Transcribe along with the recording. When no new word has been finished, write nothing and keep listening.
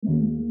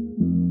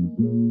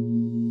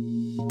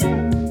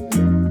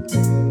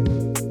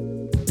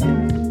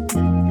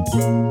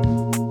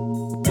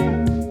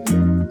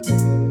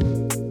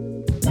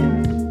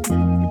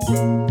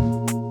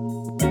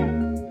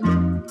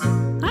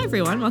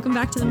welcome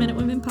back to the Minute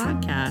Women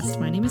podcast.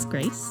 My name is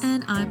Grace.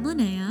 And I'm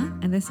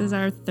Linnea. And this is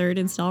our third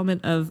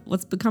installment of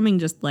what's becoming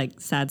just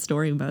like Sad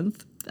Story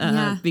Month.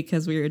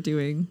 Because we are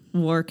doing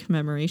war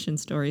commemoration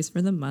stories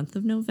for the month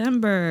of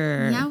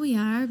November. Yeah, we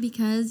are,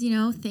 because,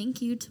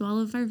 thank you to all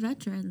of our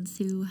veterans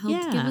who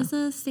helped give us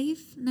a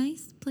safe,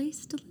 nice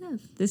place to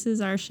live. This is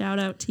our shout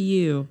out to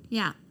you.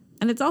 Yeah.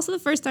 And it's also the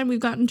first time we've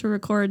gotten to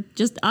record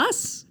just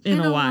us in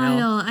a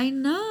while. I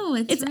know.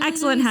 It's really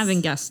excellent nice.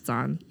 having guests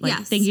on.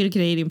 Yes. Thank you to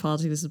Canadian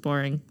Politics This is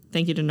Boring.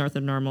 Thank you to North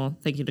of Normal.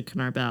 Thank you to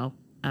Canar Bell.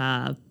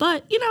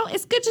 But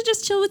it's good to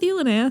just chill with you,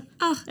 Linnea.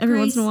 Every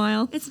once in a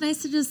while. It's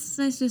nice to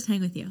just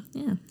hang with you.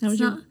 Yeah.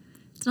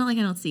 It's not like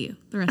I don't see you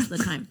the rest of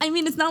the time. I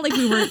mean, it's not like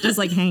we were just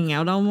like hanging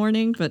out all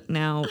morning, but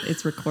now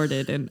it's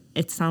recorded and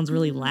it sounds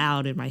really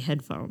loud in my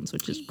headphones,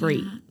 which is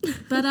great.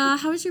 But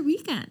how was your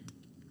weekend?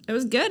 It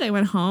was good. I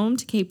went home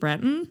to Cape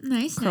Breton.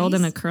 Nice. Curled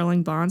in a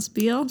curling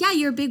bonspiel. Yeah,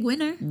 you're a big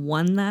winner.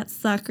 Won that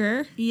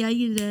sucker. Yeah,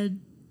 you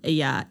did.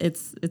 Yeah,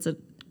 it's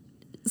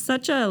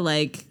such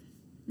a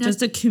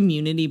just a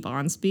community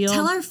bonspiel.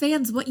 Tell our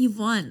fans what you've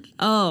won.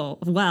 Oh,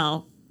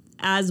 well,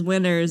 as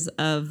winners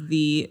of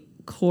the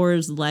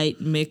Coors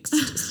Light mixed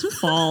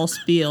fall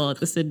spiel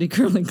at the Sydney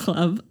Curling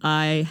Club,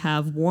 I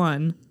have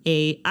won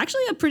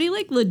actually a pretty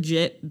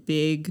legit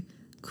big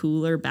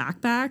cooler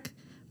backpack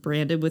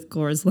branded with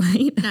Coors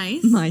Light.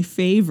 Nice. My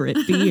favorite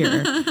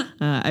beer.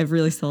 I've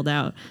really sold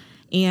out.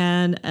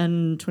 And a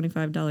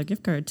 $25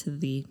 gift card to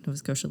the Nova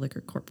Scotia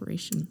Liquor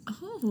Corporation.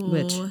 Oh.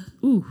 Which,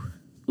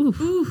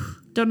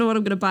 don't know what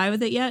I'm going to buy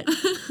with it yet,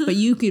 but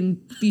you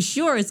can be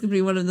sure it's going to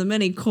be one of the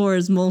many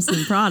Coors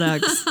Molson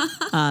products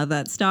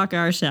that stock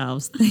our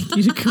shelves. Thank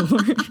you to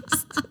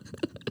Coors.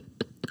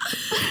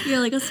 You're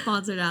like a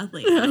sponsored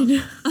athlete. I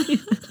know.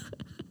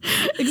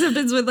 Except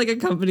it's with a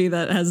company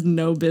that has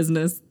no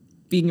business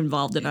being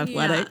involved in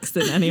athletics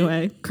in any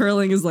way.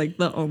 Curling is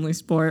the only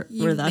sport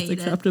where that's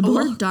acceptable.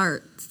 Or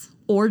darts.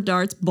 Or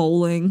darts,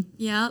 bowling.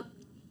 Yep.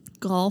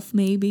 Golf,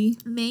 maybe.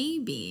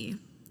 Maybe.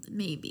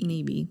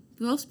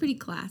 Golf's pretty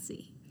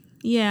classy.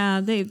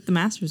 Yeah, the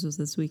Masters was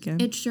this weekend.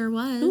 It sure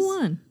was. Who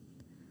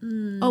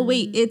won? Oh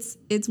wait,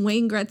 it's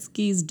Wayne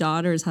Gretzky's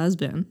daughter's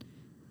husband.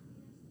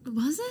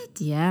 Was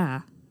it?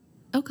 Yeah.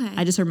 Okay.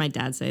 I just heard my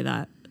dad say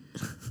that.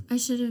 I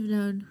should have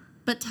known.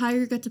 But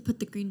Tiger got to put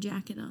the green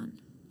jacket on.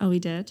 Oh, he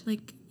did?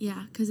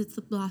 Because it's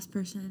the last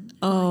person.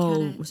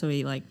 Oh, so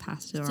he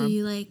passed it on. So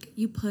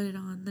you put it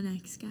on the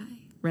next guy.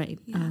 Right.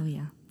 Yeah. Oh,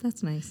 yeah.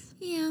 That's nice.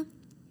 Yeah.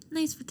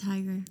 Nice for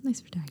Tiger.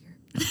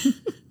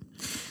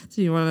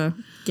 So you want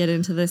to get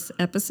into this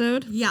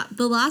episode? Yeah.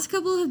 The last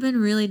couple have been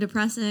really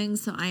depressing,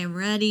 so I am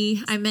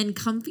ready. I'm in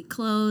comfy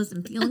clothes.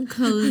 I'm feeling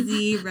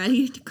cozy,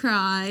 ready to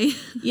cry.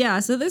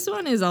 Yeah. So this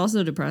one is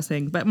also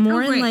depressing, but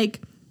more in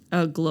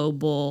a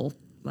global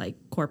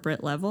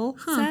corporate level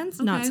sense,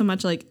 not so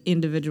much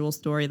individual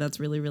story that's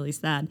really, really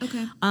sad.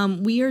 Okay.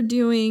 We are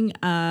doing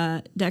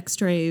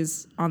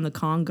Dextraze on the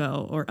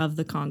Congo or of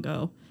the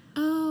Congo,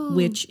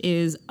 which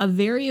is a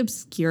very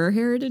obscure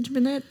heritage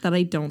minute that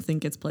I don't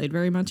think gets played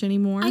very much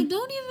anymore. I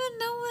don't even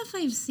know if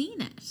I've seen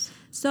it.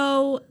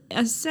 So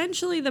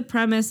essentially the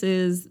premise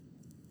is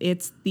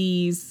it's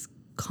these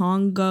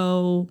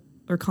Congo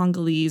or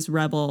Congolese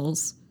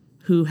rebels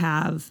who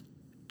have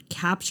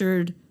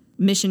captured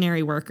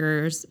missionary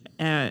workers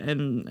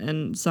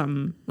and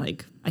some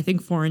I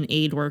think foreign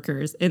aid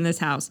workers in this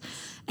house,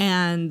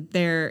 and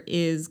there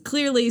is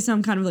clearly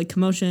some kind of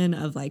commotion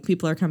of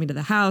people are coming to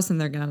the house and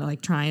they're gonna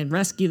try and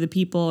rescue the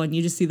people, and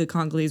you just see the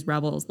Congolese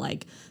rebels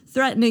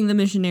threatening the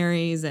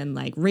missionaries and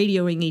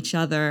radioing each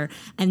other,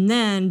 and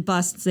then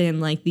busts in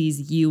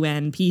these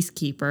UN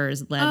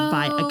peacekeepers led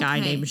by a guy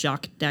named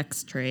Jacques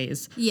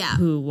Dextraze,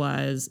 who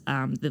was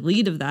the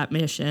lead of that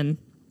mission.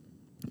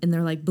 And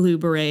they're blue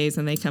berets,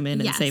 and they come in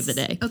and save the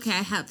day. Okay,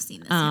 I have seen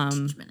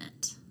this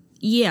minute.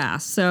 Yeah,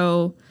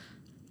 so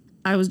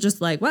I was just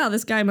wow,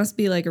 this guy must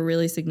be a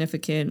really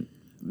significant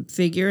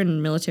figure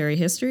in military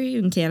history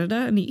in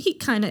Canada, and he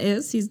kind of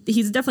is. He's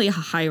definitely a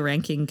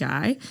high-ranking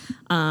guy.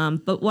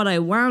 But what I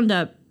wound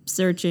up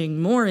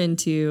searching more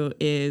into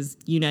is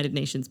United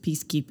Nations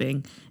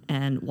peacekeeping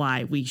and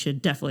why we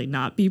should definitely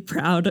not be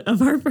proud of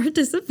our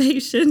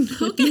participation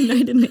with the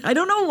United Nations. I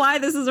don't know why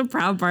this is a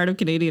proud part of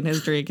Canadian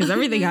history, because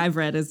everything I've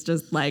read is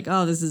just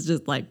this is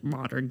just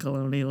modern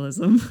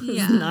colonialism.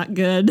 It's not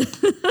good.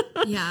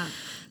 Yeah.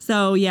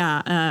 So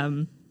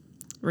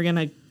we're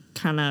gonna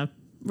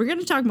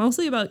talk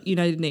mostly about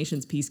United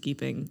Nations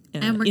peacekeeping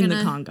in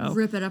the Congo.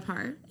 Rip it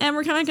apart. And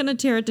we're kind of going to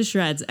tear it to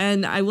shreds.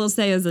 And I will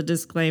say as a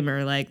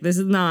disclaimer, this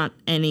is not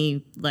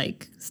any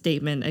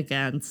statement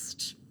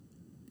against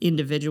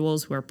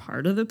individuals who are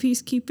part of the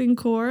peacekeeping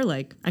corps.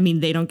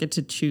 They don't get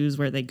to choose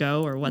where they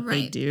go or what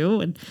they do.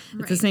 And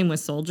it's the same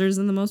with soldiers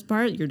in the most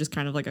part. You're just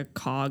kind of a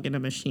cog in a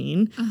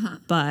machine.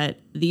 But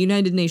the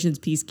United Nations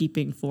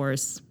peacekeeping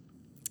force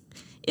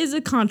is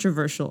a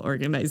controversial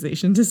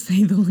organization, to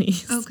say the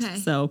least. Okay.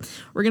 So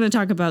we're going to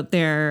talk about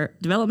their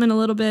development a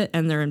little bit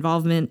and their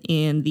involvement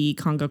in the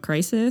Congo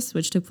crisis,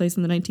 which took place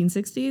in the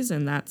 1960s,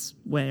 and that's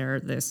where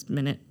this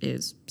minute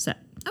is set.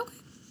 Okay.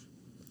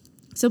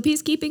 So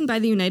peacekeeping by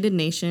the United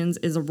Nations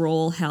is a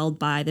role held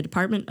by the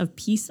Department of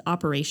Peace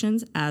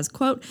Operations as,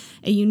 quote,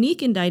 a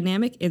unique and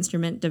dynamic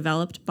instrument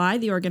developed by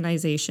the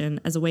organization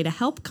as a way to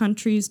help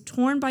countries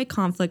torn by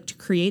conflict to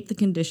create the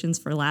conditions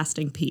for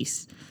lasting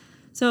peace.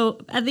 So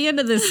at the end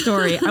of this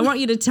story, I want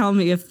you to tell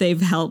me if they've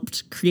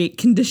helped create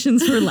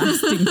conditions for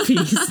lasting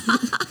peace.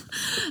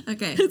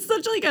 Okay. It's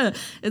such like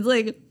it's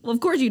like, well, of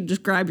course you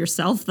describe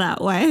yourself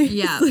that way.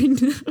 Yeah.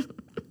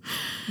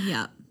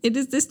 Yeah. It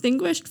is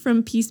distinguished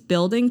from peace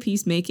building,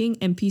 peacemaking,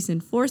 and peace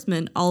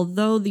enforcement,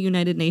 although the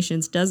United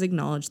Nations does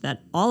acknowledge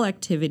that all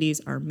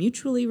activities are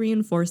mutually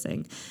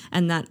reinforcing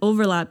and that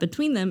overlap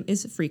between them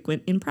is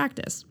frequent in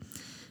practice.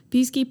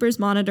 Peacekeepers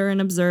monitor and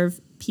observe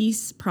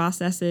peace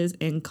processes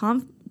in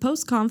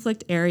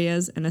post-conflict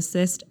areas and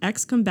assist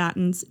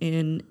ex-combatants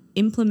in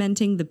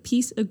implementing the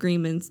peace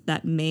agreements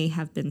that may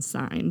have been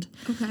signed.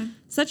 Okay.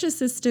 Such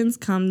assistance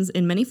comes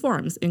in many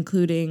forms,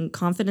 including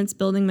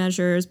confidence-building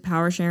measures,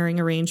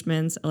 power-sharing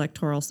arrangements,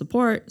 electoral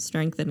support,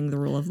 strengthening the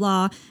rule of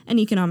law, and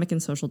economic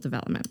and social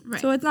development. Right.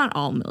 So it's not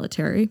all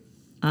military.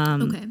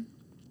 Okay.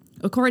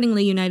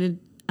 Accordingly, United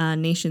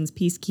Nations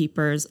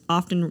peacekeepers,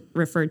 often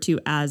referred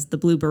to as the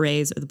blue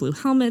berets or the blue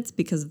helmets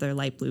because of their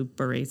light blue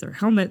berets or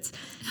helmets,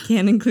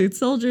 can include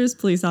soldiers,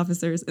 police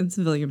officers, and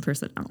civilian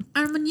personnel.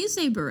 And when you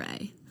say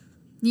beret,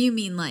 you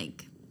mean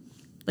like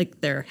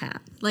Their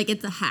hat. like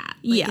it's a hat.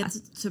 Like Yeah.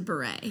 it's a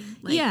beret.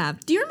 Like, Yeah.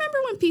 Do you remember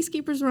when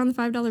peacekeepers were on the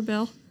 $5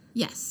 bill?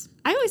 Yes.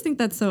 I always think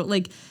that's so,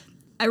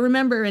 I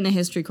remember in a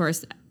history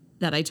course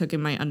that I took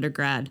in my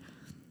undergrad,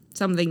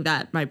 something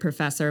that my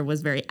professor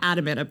was very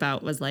adamant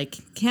about was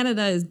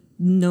Canada is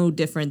no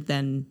different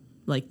than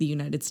the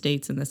United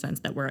States in the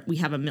sense that we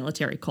have a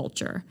military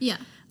culture. Yeah.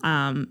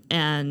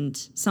 And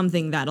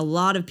something that a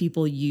lot of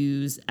people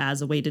use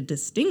as a way to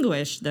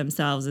distinguish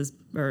themselves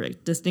or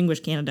distinguish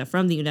Canada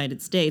from the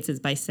United States is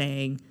by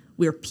saying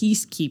we're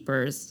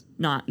peacekeepers,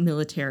 not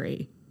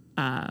military.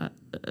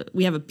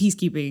 We have a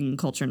peacekeeping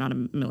culture, not a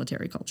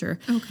military culture.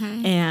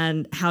 Okay.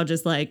 And how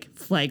just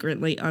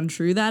flagrantly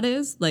untrue that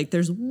is.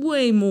 There's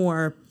way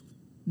more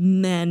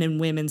men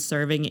and women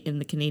serving in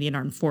the Canadian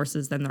Armed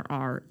Forces than there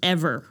are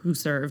ever who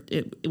served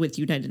with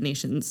United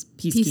Nations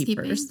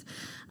peacekeepers.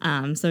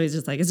 So he's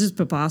just it's just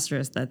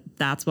preposterous that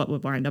that's what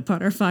would wind up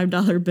on our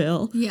 $5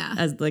 bill. Yeah.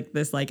 As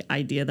this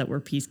idea that we're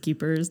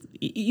peacekeepers,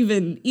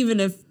 even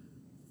if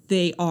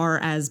they are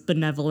as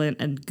benevolent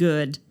and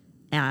good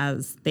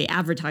as they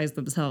advertise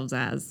themselves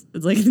as.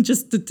 It's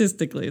just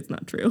statistically, it's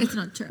not true. It's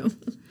not true.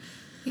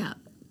 Yeah.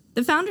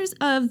 The founders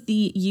of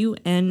the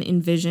UN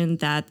envisioned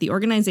that the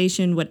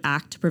organization would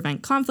act to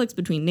prevent conflicts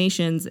between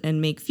nations and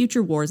make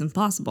future wars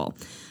impossible.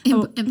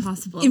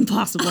 Impossible.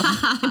 Impossible.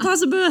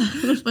 Impossible.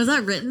 Was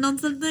that written on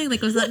something?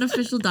 Was that an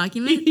official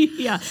document?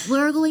 Yeah.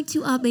 We're going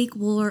to make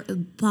war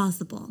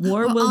impossible.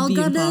 War will be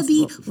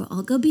impossible. We're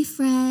all going to be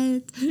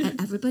friends,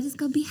 and everybody's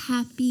going to be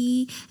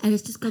happy, and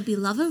it's just going to be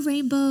love and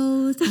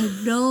rainbows,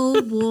 and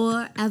no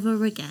war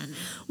ever again.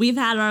 We've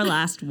had our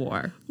last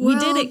war. We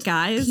did it,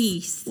 guys.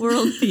 Peace.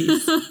 World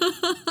peace.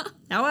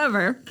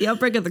 However, the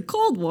outbreak of the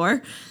Cold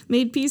War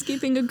made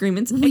peacekeeping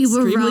agreements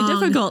extremely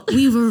difficult.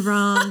 We were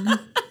wrong.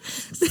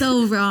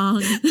 So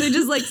wrong. They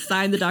just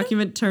sign the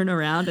document, turn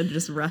around, and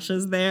just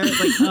rushes there.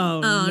 It's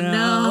oh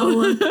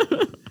no.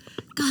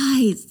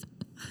 Guys.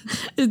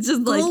 It's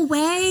just go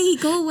away.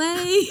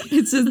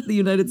 It's just the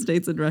United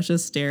States and Russia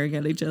staring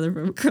at each other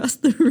from across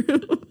the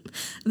room.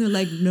 And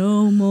they're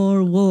no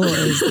more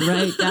wars,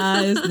 right,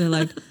 guys? And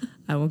they're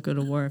I won't go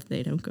to war if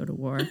they don't go to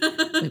war.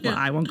 Well,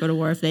 I won't go to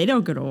war if they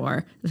don't go to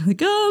war. And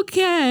they're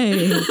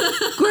okay,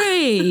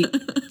 great.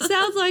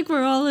 Sounds like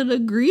we're all in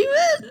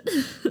agreement.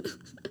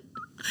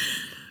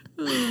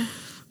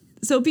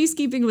 So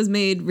peacekeeping was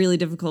made really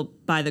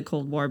difficult by the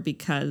Cold War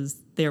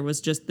because there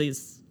was just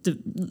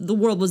the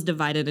world was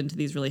divided into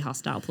these really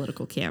hostile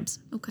political camps.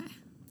 Okay.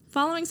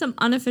 Following some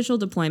unofficial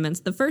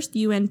deployments, the first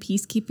UN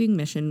peacekeeping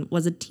mission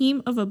was a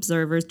team of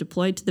observers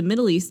deployed to the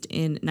Middle East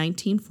in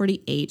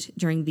 1948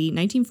 during the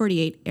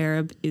 1948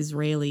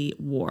 Arab-Israeli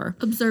War.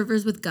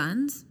 Observers with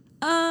guns?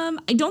 I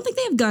don't think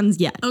they have guns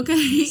yet.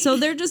 Okay. So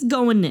they're just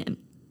going in.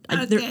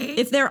 Okay.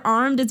 If they're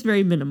armed, it's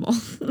very minimal.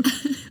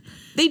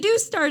 They do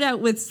start out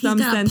with some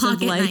sense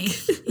of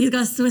knife. He's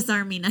got a Swiss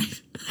Army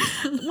knife.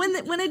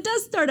 When it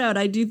does start out,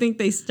 I do think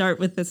they start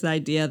with this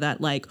idea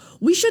that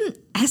we shouldn't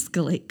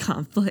escalate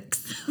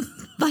conflicts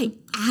by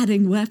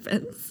adding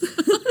weapons.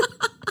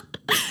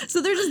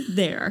 So they're just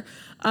there.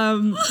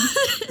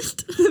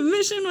 The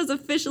mission was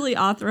officially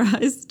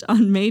authorized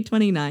on May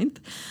 29th.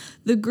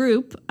 The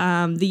group,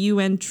 the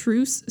UN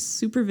Truce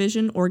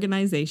Supervision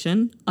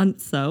Organization,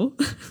 UNTSO.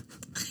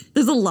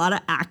 There's a lot of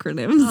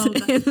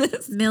acronyms in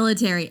this.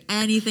 Military,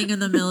 anything in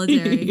the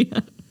military. Yeah.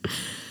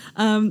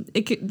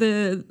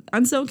 The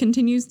UNSO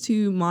continues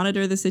to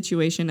monitor the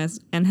situation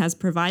and has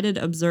provided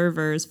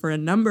observers for a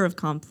number of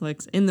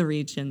conflicts in the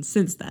region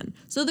since then.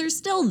 So they're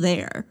still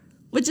there,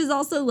 which is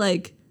also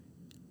I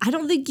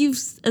don't think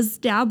you've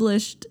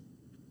established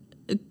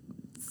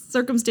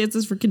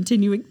circumstances for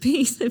continuing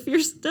peace if you're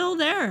still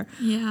there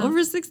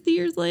over 60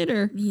 years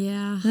later.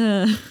 Yeah.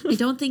 I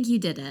don't think you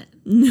did it.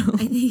 No.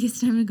 I think it's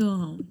time to go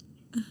home.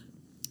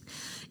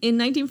 In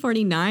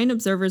 1949,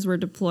 observers were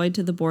deployed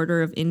to the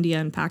border of India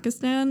and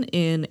Pakistan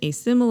in a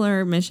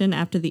similar mission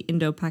after the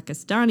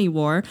Indo-Pakistani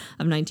War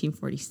of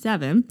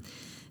 1947.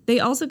 They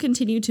also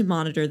continued to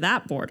monitor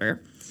that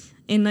border.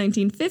 In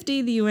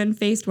 1950, the UN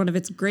faced one of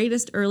its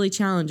greatest early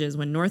challenges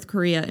when North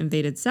Korea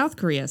invaded South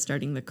Korea,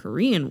 starting the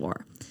Korean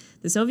War.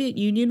 The Soviet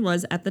Union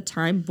was at the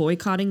time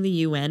boycotting the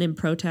UN in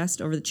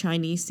protest over the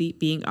Chinese seat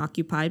being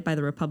occupied by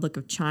the Republic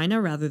of China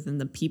rather than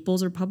the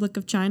People's Republic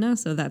of China.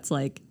 So that's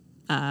like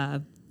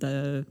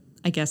the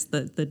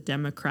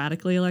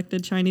democratically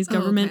elected Chinese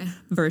government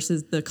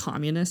versus the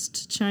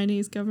communist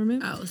Chinese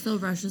government. Oh, so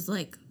Russia's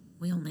like,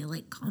 we only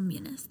like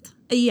communist.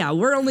 Yeah,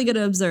 we're only going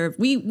to observe.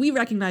 We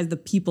recognize the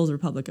People's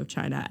Republic of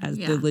China as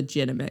the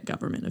legitimate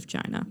government of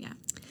China. Yeah.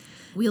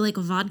 We like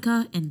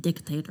vodka and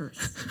dictators.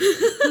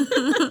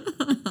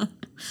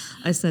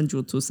 I send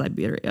you to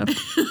Siberia.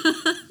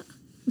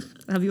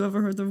 Have you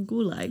ever heard of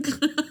Gulag?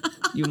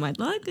 You might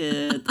like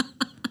it.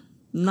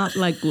 Not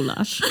like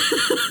goulash.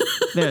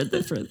 Very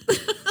different.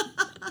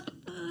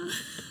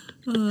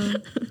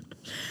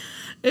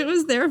 It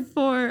was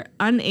therefore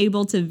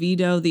unable to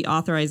veto the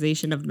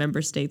authorization of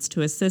member states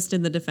to assist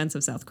in the defense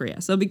of South Korea.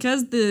 So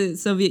because the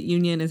Soviet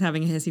Union is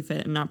having a hissy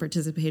fit and not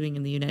participating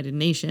in the United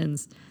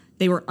Nations,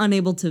 they were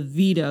unable to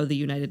veto the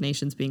United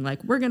Nations being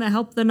like, we're going to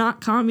help the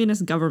not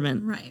communist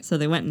government. Right. So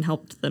they went and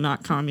helped the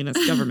not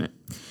communist government.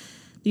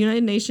 The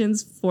United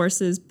Nations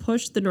forces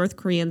pushed the North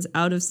Koreans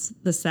out of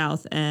the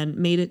south and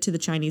made it to the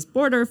Chinese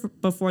border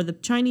before the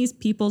Chinese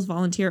People's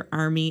Volunteer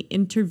Army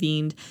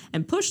intervened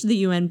and pushed the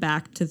UN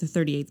back to the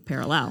 38th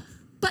parallel.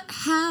 But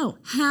how?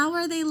 How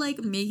are they like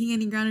making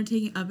any ground or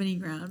taking up any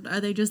ground? Are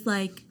they just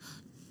like,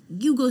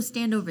 you go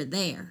stand over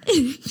there?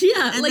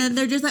 Yeah. And then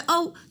they're just like,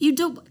 oh, you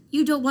don't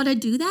want to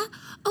do that?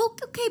 Oh,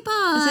 okay,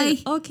 bye.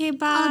 Like, okay,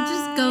 bye. I'll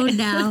just go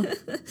now.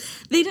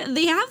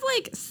 They have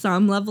like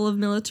some level of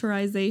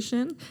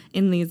militarization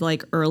in these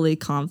like early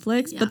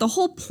conflicts, but the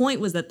whole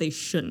point was that they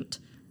shouldn't.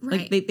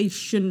 Right. Like they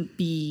shouldn't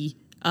be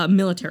a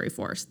military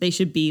force. They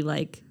should be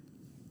like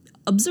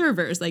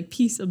observers, like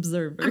peace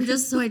observers.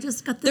 I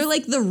just got this. They're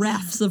like the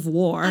refs of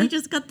war. I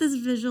just got this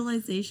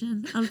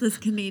visualization of this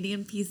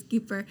Canadian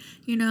peacekeeper.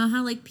 You know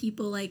how like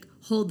people like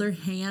hold their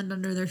hand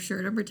under their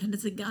shirt and pretend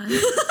it's a gun,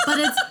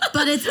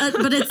 but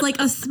it's like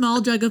a small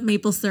jug of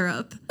maple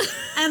syrup,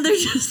 and they're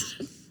just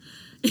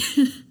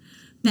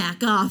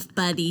back off,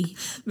 buddy.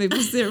 Maple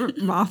syrup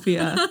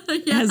mafia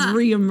has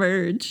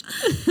reemerged,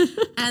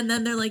 and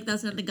then they're like,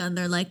 "That's not a gun."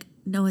 They're like,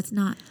 no, it's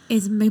not.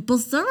 It's maple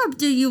syrup.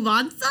 Do you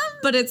want some?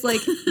 But it's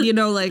like, you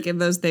know, like in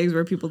those things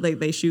where people,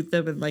 they shoot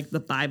them and like the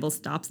Bible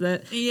stops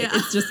it. Yeah.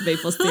 It's just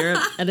maple syrup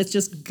and it's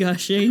just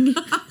gushing.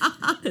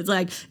 It's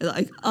like,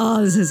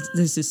 oh,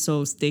 this is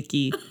so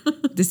sticky.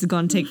 This is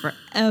going to take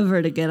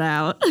forever to get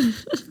out.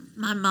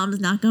 My mom's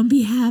not going to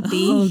be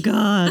happy. Oh,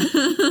 God.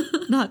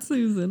 Not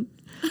Susan.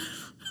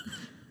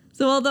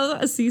 So although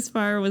a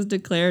ceasefire was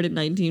declared in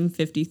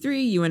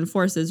 1953, UN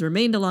forces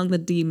remained along the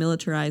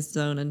demilitarized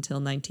zone until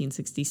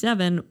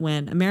 1967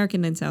 when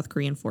American and South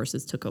Korean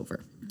forces took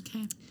over.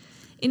 Okay.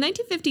 In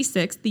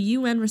 1956, the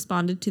UN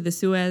responded to the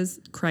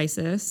Suez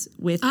Crisis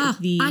with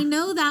the... I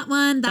know that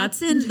one.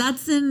 That's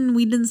in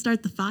We Didn't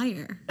Start the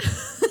Fire.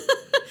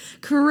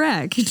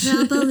 Correct.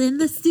 Trouble in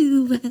the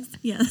Suez.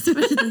 Yeah, that's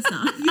the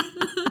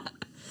song.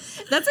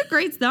 That's a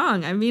great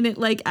song. I mean, it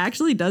like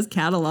actually does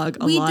catalog a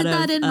lot of We did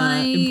that in my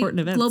important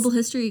events. global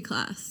history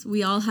class.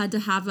 We all had to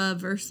have a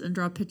verse and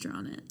draw a picture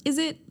on it. Is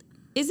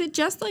it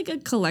just like a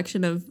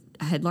collection of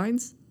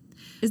headlines?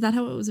 Is that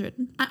how it was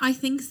written? I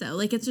think so.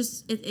 Like it's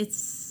just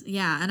it's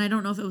yeah, and I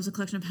don't know if it was a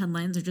collection of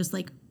headlines or just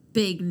like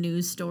big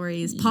news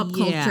stories, pop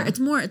culture. It's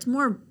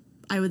more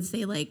I would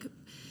say like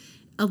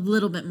a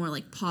little bit more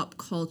like pop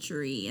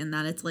culture-y in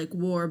that it's like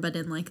war, but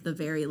in like the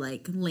very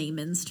like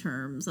layman's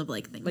terms of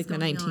like things like the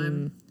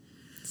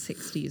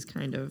 1960s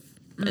kind of.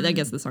 I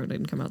guess the song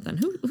didn't come out then.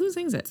 Who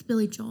sings it? It's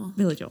Billy Joel.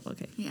 Billy Joel.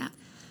 Okay. Yeah.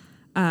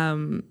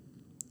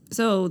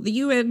 So the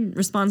UN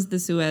responds to the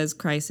Suez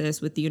Crisis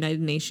with the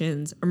United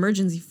Nations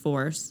Emergency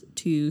Force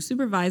to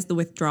supervise the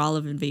withdrawal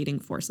of invading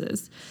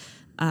forces.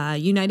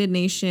 United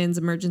Nations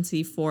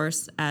Emergency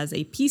Force as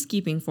a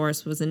peacekeeping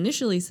force was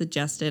initially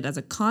suggested as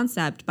a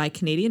concept by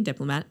Canadian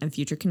diplomat and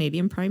future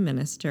Canadian Prime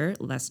Minister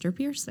Lester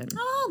Pearson.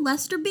 Oh,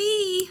 Lester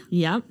B.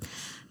 Yep.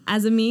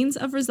 As a means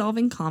of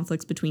resolving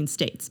conflicts between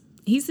states.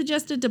 He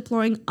suggested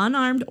deploying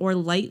unarmed or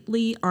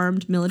lightly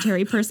armed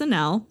military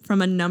personnel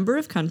from a number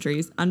of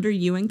countries under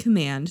UN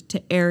command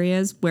to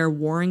areas where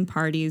warring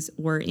parties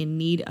were in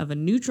need of a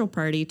neutral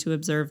party to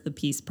observe the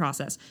peace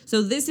process.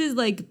 So this is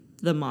like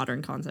the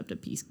modern concept of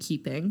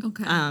peacekeeping.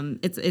 Okay.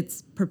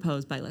 It's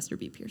proposed by Lester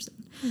B. Pearson.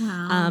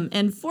 Wow.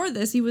 And for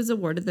this, he was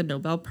awarded the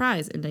Nobel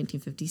Prize in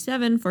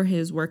 1957 for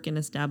his work in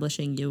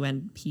establishing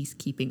UN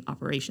peacekeeping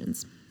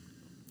operations.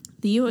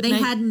 They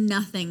had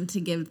nothing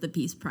to give the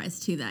Peace Prize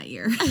to that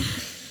year.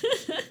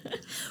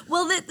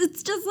 Well,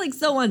 it's just like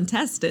so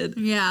untested.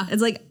 Yeah.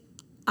 It's like,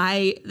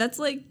 That's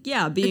like,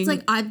 yeah, being... It's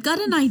like, I've got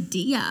an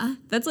idea.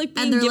 That's like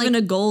being given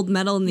a gold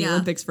medal in the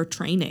Olympics for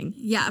training.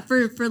 Yeah,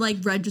 for like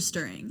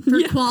registering,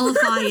 for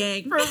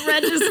qualifying. For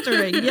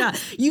registering, yeah.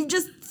 You've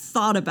just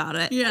thought about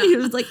it. Yeah. It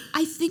was like,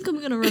 I think I'm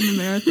going to run the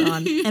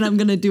marathon and I'm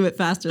going to do it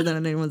faster than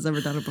anyone's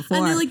ever done it before.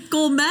 And they're like,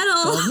 gold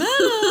medal. Gold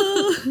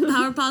medal.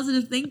 Power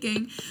positive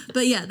thinking.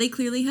 But yeah, they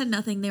clearly had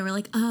nothing. They were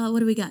like, what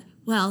do we got?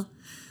 Well,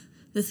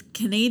 this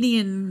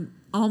Canadian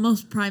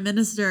almost prime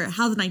minister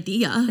has an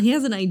idea. He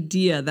has an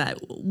idea that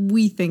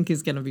we think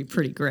is going to be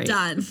pretty great.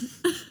 Done.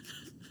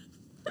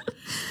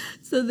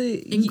 So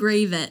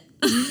engrave it.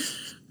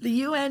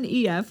 The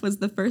UNEF was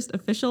the first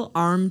official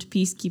armed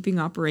peacekeeping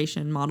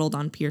operation modeled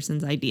on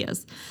Pearson's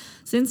ideas.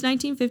 Since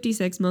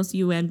 1956, most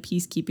UN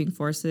peacekeeping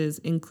forces,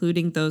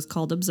 including those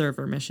called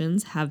observer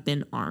missions, have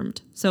been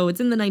armed. So it's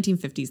in the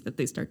 1950s that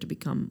they start to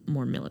become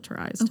more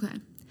militarized. Okay.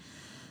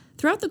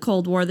 Throughout the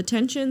Cold War, the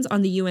tensions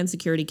on the UN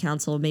Security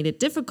Council made it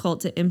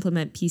difficult to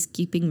implement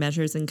peacekeeping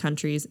measures in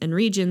countries and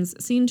regions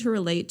seen to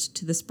relate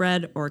to the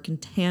spread or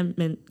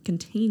containment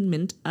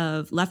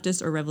of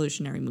leftist or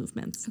revolutionary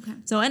movements. Okay.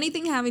 So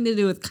anything having to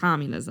do with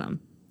communism,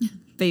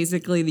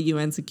 basically the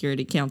UN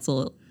Security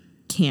Council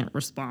can't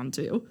respond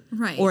to.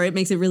 Right. Or it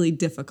makes it really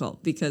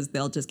difficult because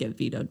they'll just get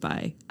vetoed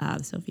by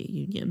the Soviet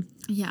Union.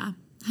 Yeah.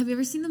 Have you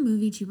ever seen the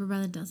movie Cheaper by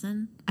the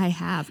Dozen? I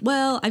have.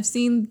 Well, I've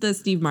seen the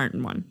Steve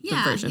Martin one, the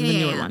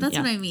newer one. That's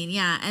what I mean.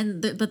 Yeah,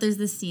 and but there's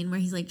this scene where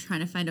he's like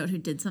trying to find out who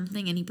did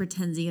something, and he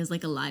pretends he has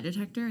like a lie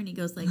detector, and he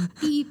goes like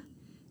beep,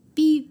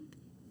 beep,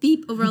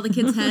 beep over all the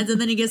kids' heads,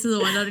 and then he gets to the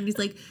window and he's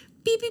like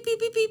beep, beep, beep,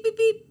 beep, beep, beep,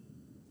 beep,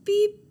 beep,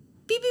 beep,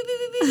 beep, beep,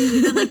 beep,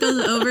 beep, and like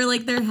goes over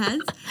like their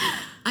heads.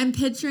 I'm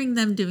picturing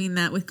them doing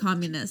that with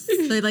communists.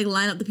 They like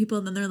line up the people,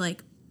 and then they're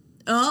like,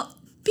 oh.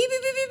 Beep,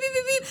 beep, beep, beep, beep,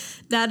 beep, beep.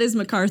 That is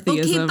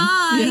McCarthyism. Okay,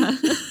 bye.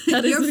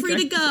 Yeah, you're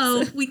free to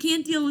go. We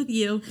can't deal with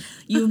you.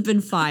 You've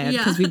been fired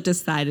because we've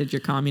decided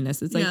you're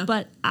communist. It's like,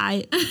 but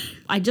I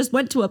just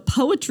went to a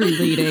poetry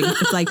reading.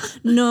 It's like,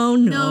 no.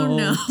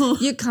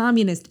 You're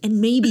communist and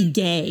maybe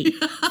gay.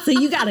 So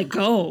you gotta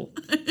go.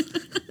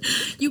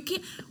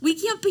 We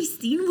can't be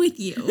seen with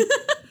you.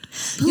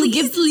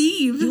 Please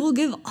leave. You will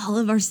give all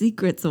of our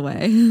secrets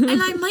away.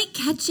 And I might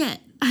catch it.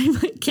 I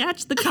might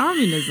catch the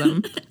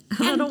communism.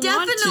 And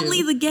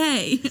definitely the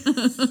gay.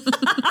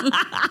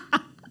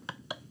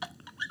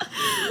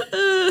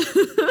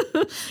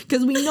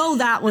 Because we know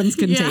that one's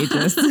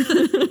contagious.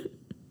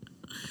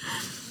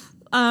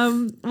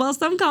 While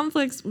some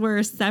conflicts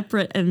were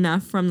separate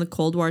enough from the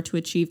Cold War to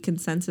achieve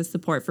consensus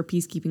support for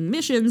peacekeeping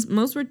missions,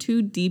 most were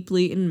too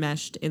deeply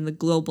enmeshed in the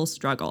global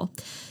struggle.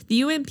 The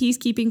UN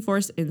peacekeeping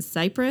force in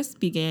Cyprus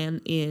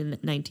began in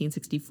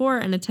 1964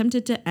 and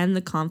attempted to end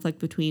the conflict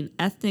between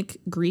ethnic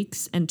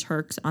Greeks and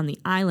Turks on the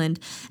island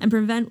and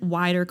prevent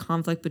wider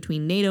conflict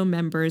between NATO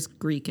members,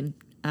 Greece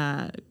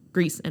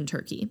and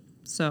Turkey.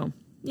 So,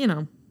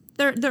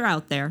 they're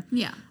out there.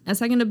 Yeah. A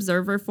second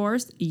observer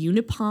force,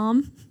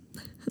 UNIPOM,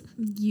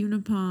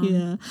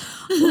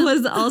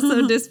 was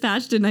also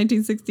dispatched in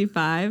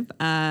 1965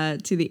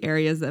 to the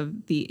areas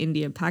of the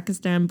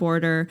India-Pakistan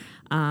border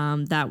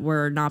that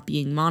were not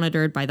being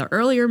monitored by the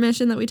earlier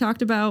mission that we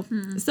talked about.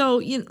 So,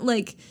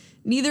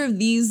 neither of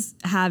these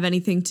have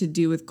anything to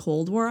do with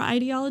Cold War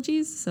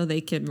ideologies, so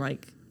they can,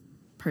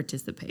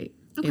 participate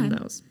in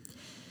those.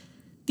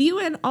 The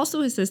UN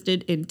also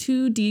assisted in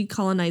 2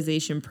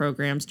 decolonization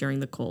programs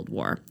during the Cold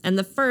War. And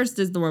the first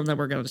is the one that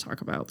we're going to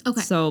talk about.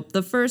 Okay. So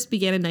the first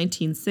began in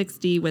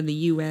 1960 when the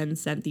UN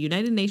sent the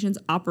United Nations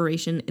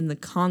operation in the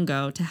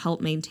Congo to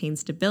help maintain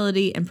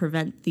stability and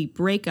prevent the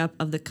breakup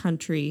of the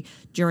country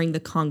during the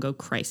Congo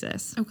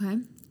crisis. Okay.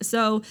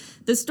 So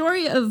the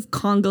story of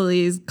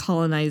Congolese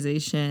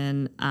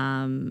colonization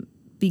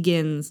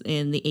begins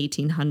in the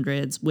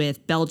 1800s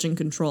with Belgian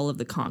control of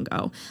the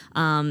Congo.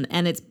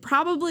 And it's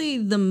probably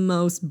the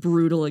most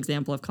brutal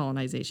example of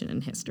colonization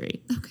in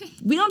history. Okay.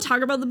 We don't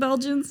talk about the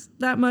Belgians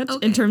that much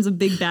in terms of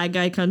big bad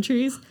guy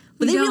countries,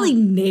 but they don't. really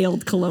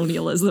nailed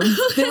colonialism.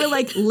 They were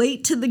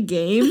late to the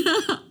game,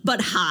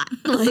 but hot.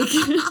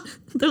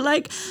 They're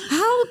like,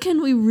 how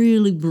can we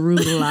really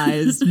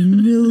brutalize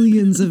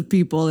millions of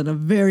people in a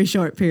very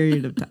short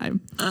period of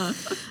time?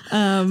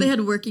 They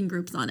had working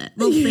groups on it.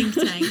 Little think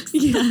tanks.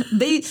 Yeah.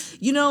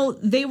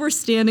 They were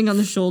standing on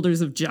the shoulders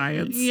of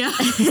giants. Yeah.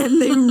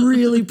 And they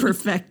really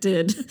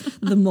perfected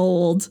the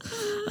mold.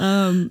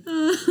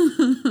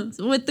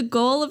 So with the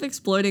goal of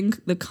exploiting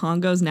the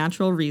Congo's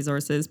natural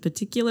resources,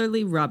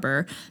 particularly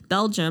rubber,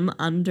 Belgium,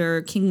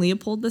 under King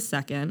Leopold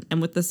II,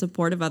 and with the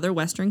support of other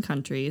Western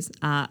countries,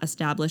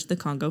 established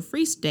the Congo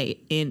Free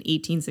State in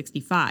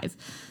 1865.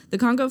 The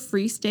Congo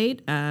Free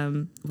State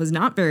was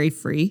not very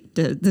free,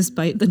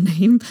 despite the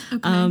name.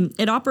 Okay.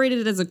 It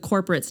operated as a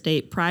corporate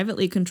state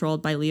privately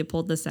controlled by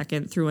Leopold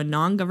II through a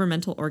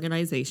non-governmental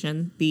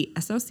organization, the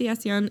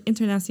Association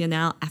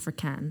Internationale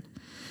Africaine.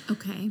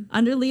 Okay.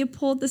 Under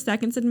Leopold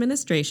II's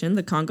administration,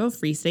 the Congo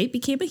Free State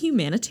became a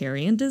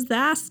humanitarian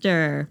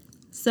disaster.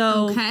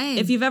 So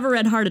if you've ever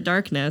read Heart of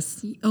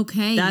Darkness,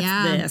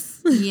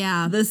 that's this.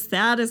 Yeah. The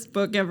saddest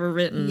book ever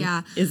written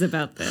is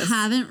about this.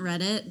 Haven't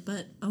read it,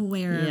 but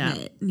aware of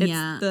it.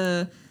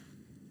 It's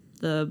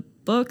the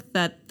book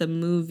that the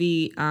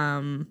movie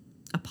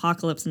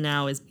Apocalypse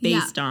Now is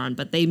based on,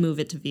 but they move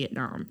it to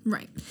Vietnam.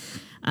 Right.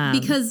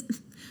 Because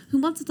who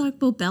wants to talk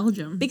about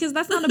Belgium? Because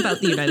that's not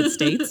about the United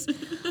States.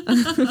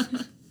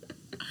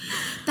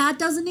 That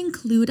doesn't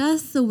include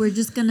us, so we're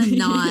just going to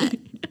not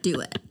do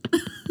it.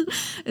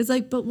 It's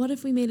like, but what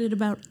if we made it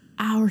about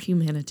our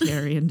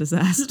humanitarian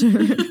disaster?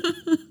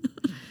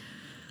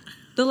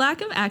 The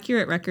lack of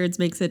accurate records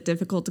makes it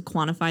difficult to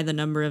quantify the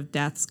number of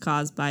deaths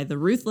caused by the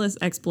ruthless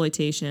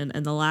exploitation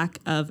and the lack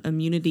of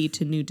immunity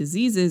to new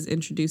diseases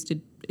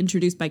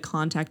introduced by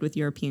contact with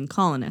European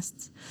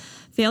colonists.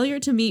 Failure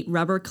to meet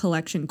rubber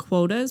collection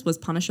quotas was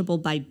punishable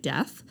by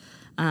death.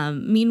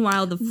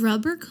 Meanwhile, the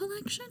rubber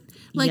collection?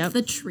 Like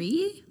the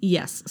tree?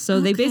 Yes.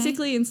 So they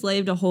basically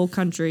enslaved a whole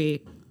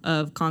country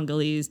of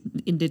Congolese,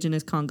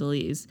 indigenous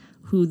Congolese,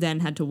 who then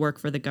had to work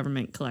for the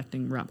government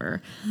collecting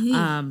rubber.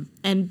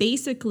 And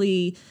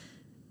basically,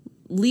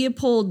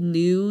 Leopold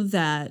knew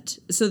that...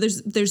 So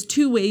there's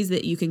two ways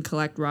that you can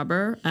collect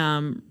rubber.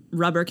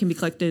 Rubber can be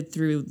collected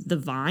through the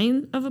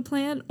vine of a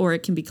plant, or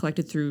it can be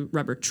collected through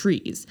rubber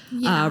trees.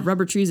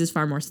 Rubber trees is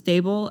far more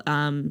stable.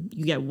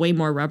 You get way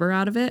more rubber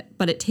out of it,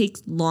 but it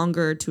takes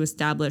longer to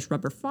establish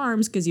rubber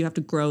farms because you have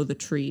to grow the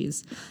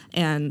trees.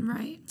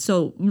 And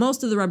so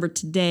most of the rubber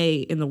today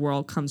in the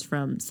world comes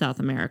from South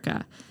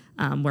America,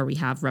 where we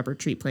have rubber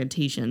tree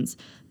plantations.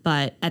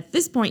 But at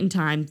this point in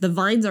time, the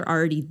vines are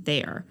already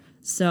there.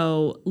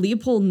 So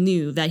Leopold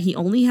knew that he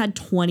only had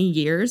 20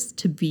 years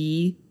to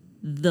be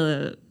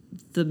the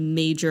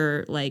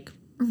major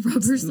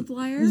rubber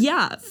supplier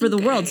for the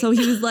world. So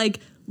he was like,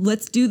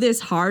 let's do this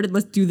hard and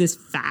let's do this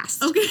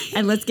fast.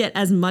 And let's get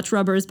as much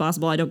rubber as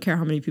possible. I don't care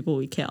how many people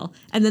we kill.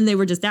 And then they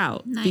were just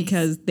out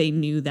because they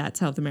knew that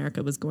South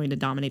America was going to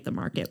dominate the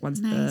market once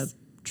the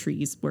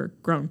trees were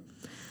grown.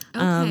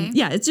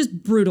 It's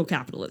just brutal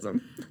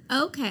capitalism.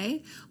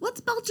 What's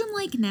Belgium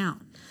like now?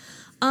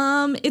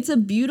 It's a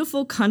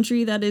beautiful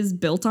country that is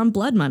built on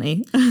blood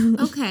money.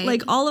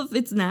 Like all of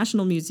its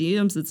national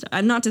museums.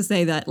 And not to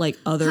say that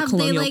other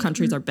colonial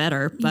countries are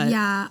better, but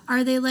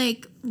are they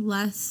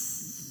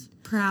less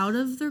proud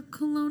of their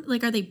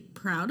are they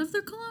proud of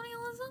their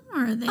colonialism,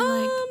 or are they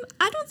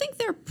I don't think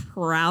they're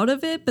proud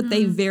of it, but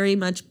they very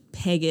much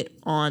peg it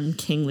on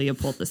King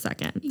Leopold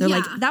II. They're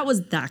like, that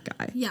was that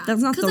guy.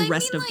 That's not the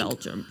rest of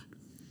Belgium.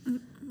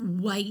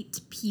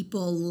 White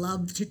people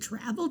love to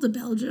travel to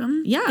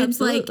Belgium.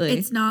 Absolutely.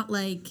 It's not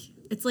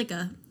it's like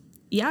a...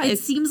 it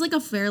seems like a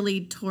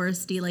fairly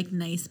touristy,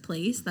 nice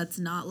place that's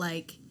not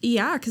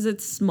because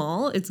it's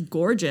small, it's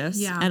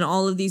gorgeous, and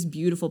all of these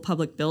beautiful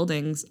public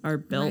buildings are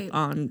built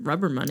on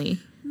rubber money.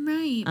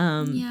 Right.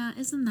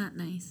 Isn't that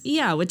nice?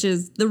 Yeah, which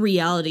is the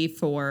reality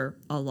for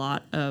a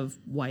lot of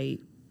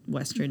white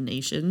Western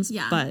nations.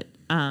 But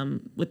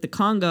with the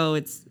Congo,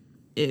 it's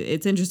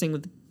interesting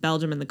with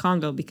Belgium and the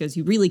Congo because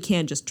you really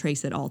can just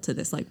trace it all to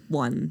this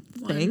one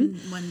thing.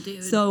 One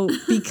dude. So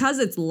because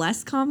it's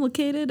less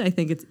complicated, I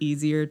think it's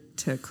easier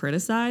to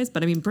criticize.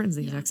 But I mean, Britain's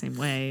the exact same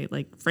way.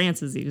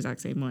 France is the exact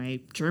same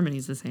way.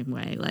 Germany's the same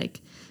way.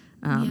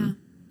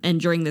 And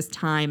during this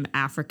time,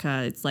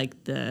 Africa, it's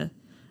the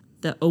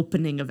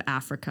opening of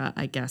Africa,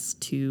 I guess,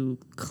 to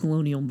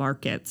colonial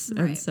markets.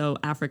 And so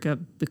Africa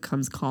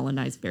becomes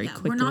colonized very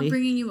quickly. We're not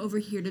bringing you over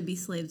here to be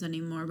slaves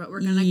anymore, but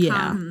we're going to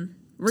come...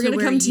 We're going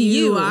to come to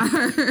you.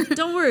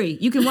 Don't worry.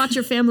 You can watch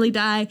your family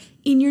die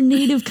in your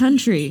native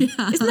country. Isn't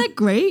that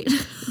great?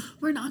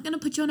 We're not going to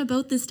put you on a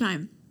boat this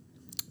time.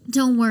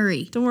 Don't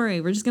worry. Don't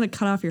worry. We're just going to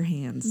cut off your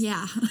hands.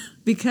 Yeah.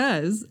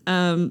 Because...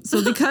 oh,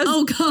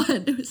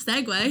 God.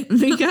 Segue.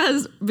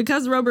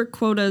 Because rubber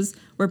quotas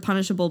were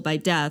punishable by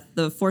death,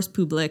 the force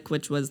publique,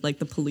 which was the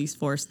police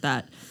force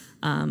that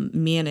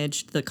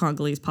managed the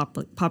Congolese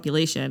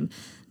population,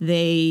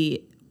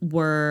 they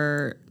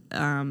were...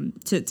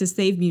 to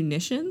save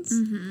munitions,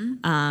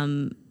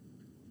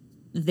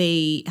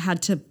 they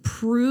had to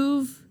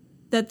prove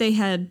that they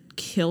had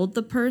killed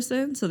the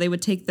person. So they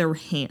would take their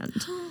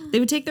hand.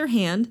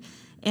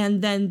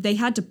 And then they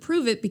had to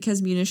prove it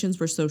because munitions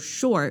were so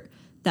short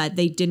that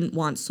they didn't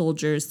want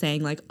soldiers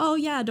saying oh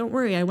yeah, don't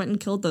worry, I went and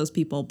killed those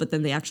people. But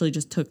then they actually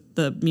just took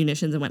the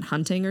munitions and went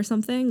hunting or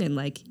something and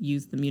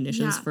used the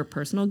munitions for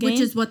personal gain.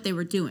 Which is what they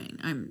were doing,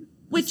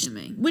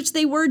 Which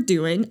they were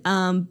doing,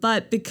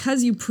 but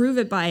because you prove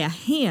it by a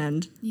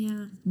hand,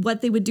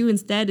 what they would do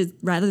instead is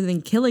rather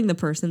than killing the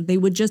person, they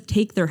would just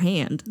take their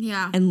hand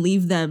and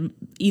leave them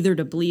either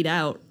to bleed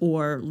out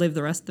or live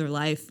the rest of their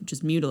life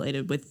just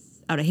mutilated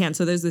without a hand.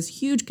 So there's this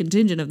huge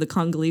contingent of the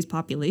Congolese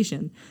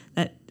population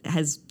that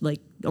has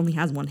only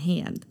has one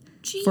hand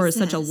for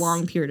such a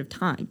long period of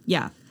time.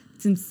 Yeah,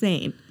 it's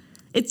insane.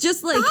 It's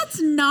just that's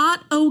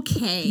not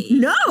okay.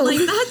 No,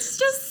 that's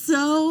just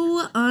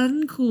so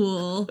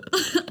uncool.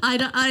 I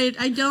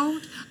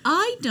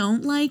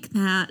don't like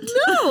that.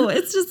 No,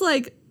 it's just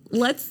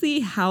let's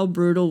see how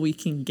brutal we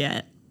can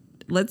get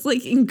Let's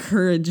like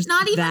encourage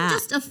Not even that.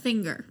 just a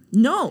finger.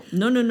 No.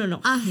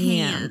 A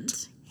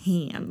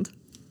hand.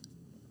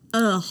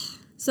 Ugh.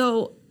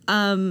 So,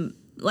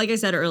 like I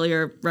said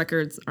earlier,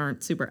 records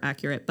aren't super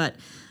accurate, but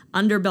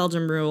under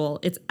Belgian rule,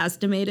 it's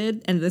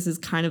estimated, and this is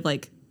kind of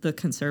like the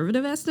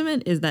conservative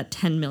estimate, is that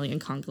 10 million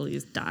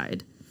Congolese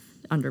died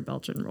under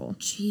Belgian rule.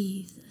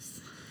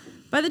 Jesus.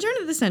 By the turn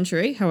of the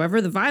century,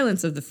 however, the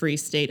violence of the Free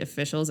State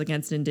officials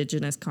against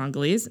indigenous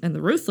Congolese and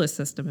the ruthless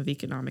system of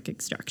economic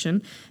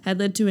extraction had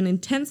led to an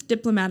intense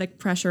diplomatic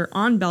pressure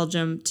on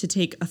Belgium to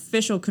take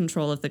official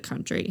control of the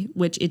country,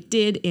 which it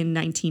did in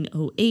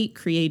 1908,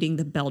 creating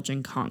the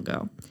Belgian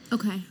Congo.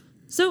 Okay.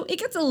 So it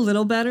gets a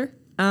little better,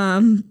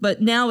 but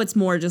now it's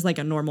more just like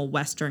a normal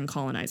Western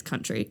colonized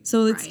country.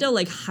 So it's still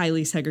like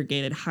highly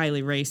segregated,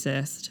 highly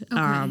racist.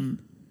 Okay.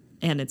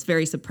 And it's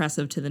very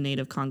suppressive to the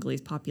native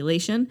Congolese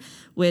population,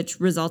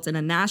 which results in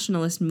a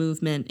nationalist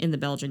movement in the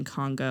Belgian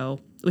Congo,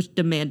 which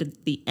demanded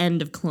the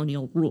end of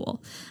colonial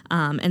rule.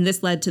 And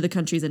this led to the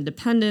country's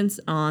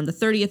independence on the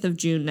 30th of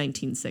June,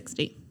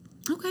 1960.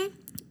 Okay.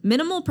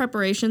 Minimal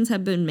preparations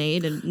have been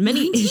made, and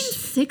many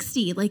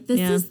 1960, like this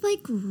is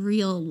like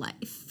real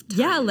life.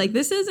 Yeah, like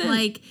this isn't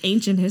like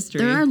ancient history.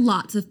 There are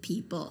lots of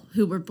people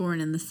who were born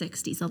in the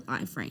 60s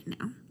alive right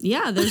now.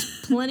 Yeah,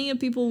 there's plenty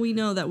of people we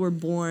know that were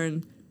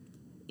born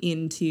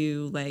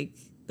into like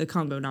the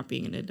Congo not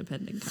being an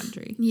independent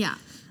country. Yeah.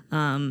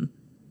 And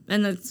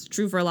that's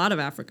true for a lot of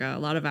Africa. A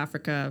lot of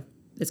Africa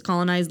is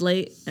colonized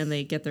late and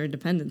they get their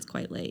independence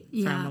quite late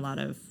from a lot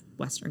of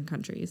Western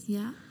countries.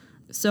 Yeah.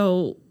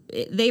 So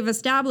they've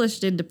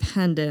established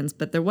independence,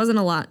 but there wasn't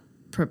a lot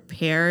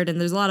prepared, and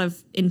there's a lot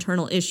of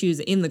internal issues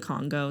in the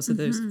Congo. So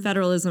there's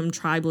federalism,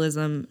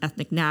 tribalism,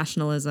 ethnic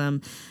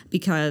nationalism,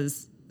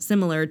 because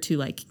similar to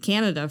like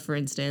Canada, for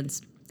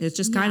instance, it's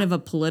just kind of a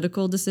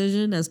political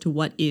decision as to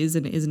what is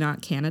and is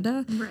not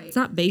Canada. Right. It's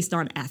not based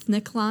on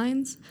ethnic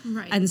lines.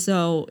 Right. And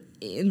so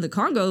in the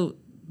Congo,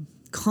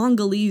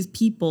 Congolese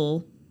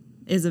people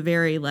is a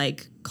very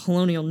like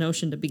colonial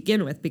notion to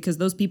begin with, because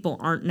those people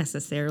aren't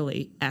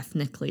necessarily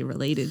ethnically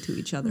related to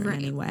each other in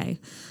any way.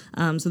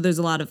 So there's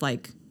a lot of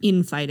like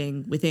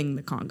infighting within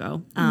the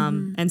Congo.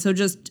 And so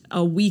just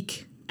a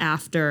week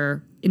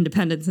after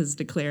independence is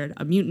declared,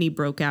 a mutiny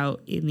broke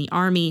out in the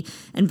army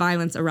and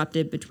violence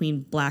erupted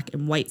between black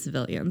and white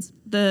civilians.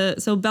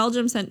 So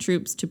Belgium sent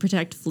troops to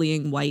protect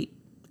fleeing white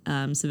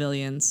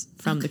civilians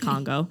from the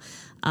Congo.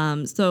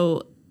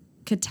 So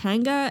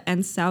Katanga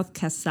and South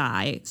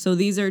Kasai. So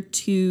these are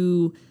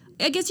two,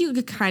 I guess you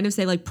could kind of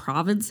say like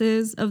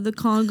provinces of the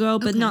Congo,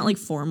 but not like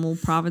formal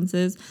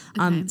provinces.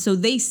 So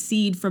they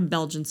cede from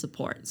Belgian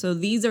support. So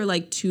these are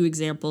like two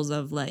examples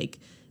of like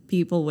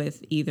people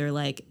with either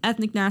like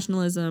ethnic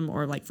nationalism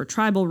or like for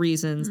tribal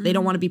reasons. They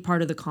don't want to be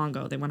part of the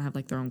Congo. They want to have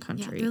like their own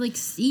country. Yeah, they're like,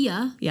 see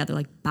ya. Yeah, they're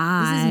like,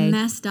 bye. This is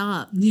messed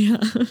up. Yeah.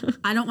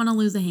 I don't want to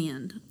lose a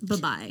hand.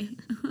 Bye-bye.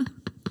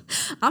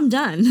 I'm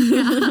done.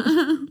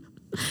 Yeah.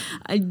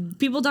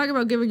 People talk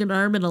about giving an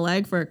arm and a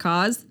leg for a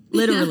cause.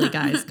 Literally,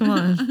 guys, come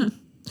on.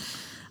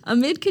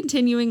 Amid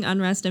continuing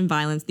unrest and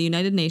violence, the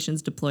United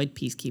Nations deployed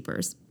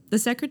peacekeepers. The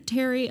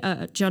Secretary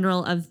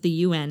General of the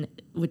UN,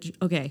 which,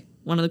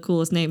 one of the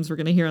coolest names we're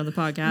going to hear on the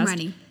podcast.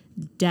 Ready.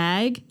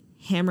 Dag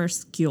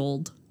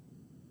Hammarskjöld.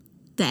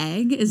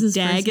 Dag is his first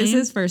name? Dag is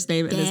his first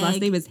name, and his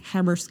last name is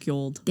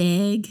Hammarskjöld.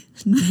 Dag.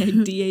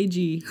 Dag,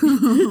 D-A-G.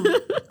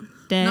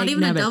 Dag Not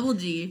even Nabbit. a double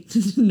G.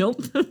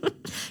 Nope.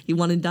 You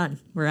one and done.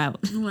 We're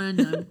out. One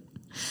and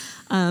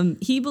done.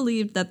 He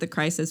believed that the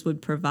crisis would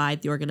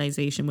provide the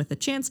organization with a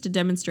chance to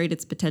demonstrate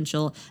its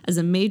potential as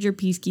a major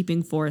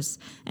peacekeeping force,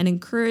 and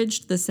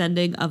encouraged the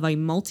sending of a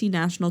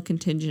multinational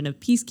contingent of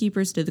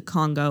peacekeepers to the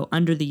Congo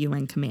under the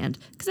UN command.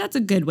 Because that's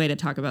a good way to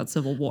talk about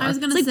civil war. I was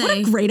going to say, what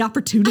a great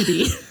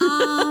opportunity.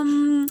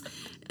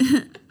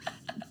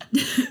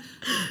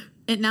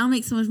 It now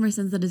makes so much more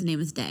sense that his name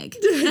is Dag.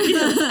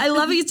 I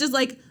love he's just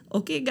like,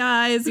 okay,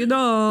 guys, we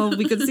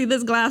could see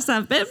this glass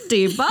half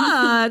empty,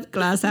 but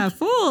glass half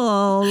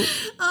full.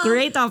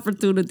 Great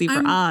opportunity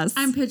for us.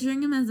 I'm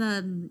picturing him as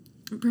a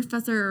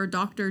Professor or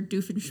Dr.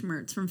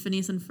 Doofenshmirtz from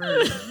Phineas and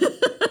Ferb.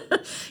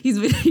 He's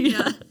the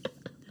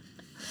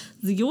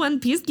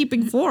UN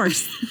peacekeeping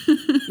force.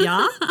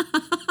 Yeah?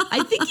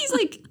 I think he's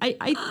like,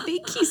 I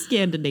think he's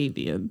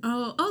Scandinavian.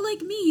 Oh,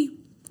 like me.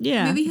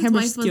 Yeah. Maybe his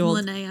wife was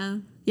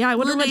Linnea. Yeah, I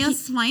wonder Linnea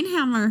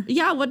Swineheimer.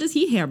 Yeah, what does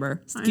he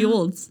hammer?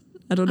 Skjolds.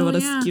 I don't know what a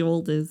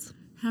skjold is.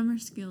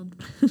 Hammarskjöld.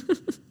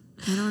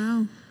 I don't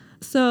know.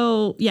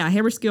 So, yeah,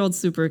 Hammarskjöld's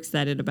super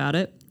excited about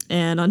it.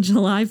 And on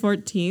July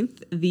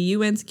 14th, the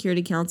UN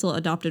Security Council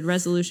adopted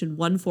Resolution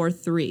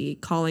 143,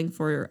 calling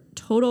for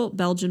total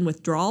Belgian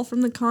withdrawal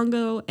from the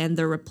Congo and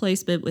their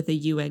replacement with a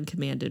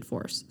UN-commanded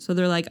force. So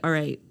they're like, all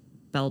right,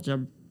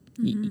 Belgium,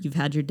 you've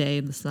had your day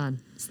in the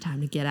sun. It's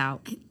time to get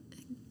out.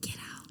 Get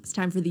out. It's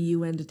time for the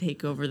UN to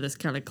take over this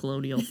kind of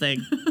colonial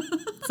thing.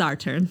 It's our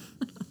turn.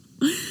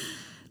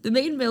 The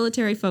main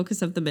military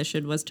focus of the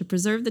mission was to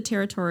preserve the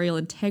territorial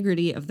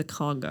integrity of the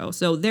Congo.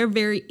 So they're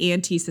very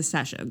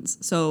anti-secessions.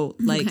 So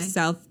like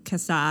South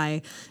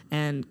Kasai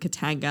and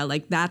Katanga,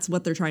 like that's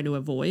what they're trying to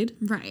avoid.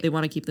 Right. They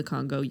want to keep the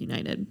Congo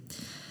united.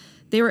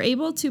 They were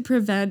able to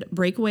prevent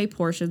breakaway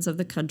portions of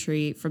the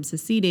country from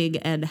seceding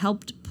and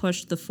helped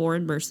push the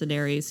foreign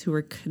mercenaries who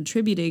were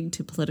contributing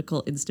to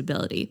political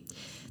instability.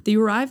 The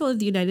arrival of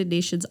the United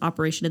Nations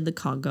operation in the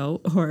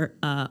Congo, or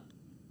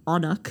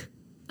ONUC,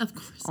 of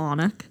course,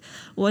 ONUC,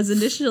 was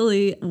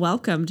initially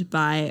welcomed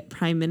by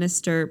Prime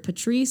Minister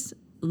Patrice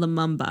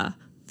Lumumba,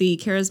 the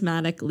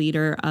charismatic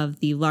leader of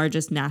the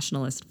largest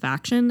nationalist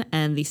faction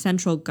and the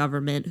central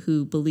government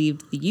who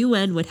believed the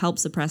UN would help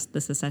suppress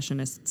the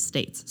secessionist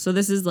states. So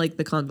this is like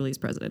the Congolese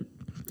president,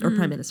 or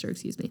prime minister,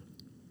 excuse me.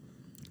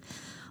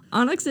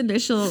 ONUC's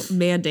initial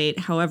mandate,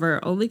 however,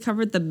 only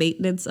covered the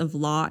maintenance of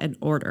law and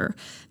order.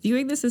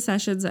 Viewing the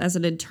secessions as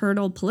an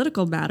internal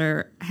political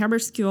matter,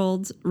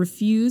 Hammarskjöld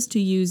refused to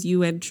use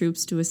UN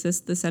troops to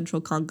assist the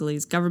central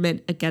Congolese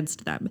government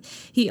against them.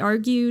 He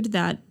argued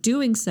that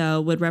doing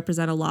so would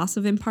represent a loss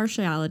of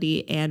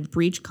impartiality and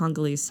breach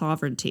Congolese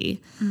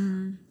sovereignty.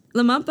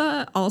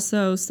 Lumumba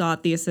also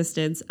sought the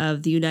assistance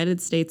of the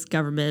United States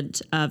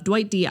government of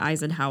Dwight D.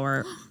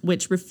 Eisenhower,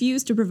 which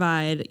refused to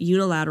provide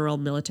unilateral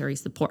military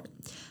support.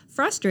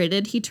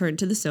 Frustrated, he turned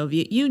to the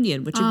Soviet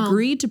Union, which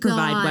agreed to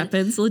provide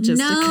weapons,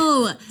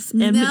 logistics,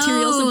 and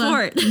material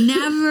support.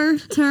 Never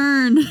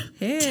turn to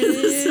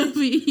the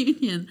Soviet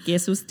Union.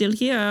 Guess who's still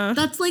here?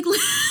 That's like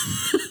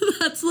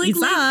that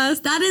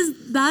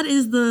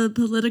is the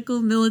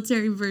political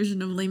military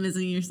version of Les Mis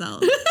and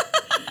Yourself.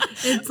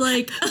 It's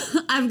like,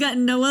 I've got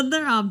no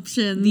other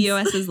options. The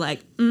US is like,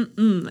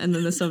 and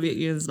then the Soviet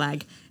Union is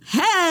like,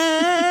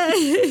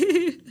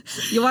 hey,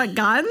 you want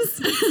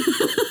guns?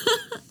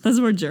 That's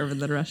more German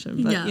than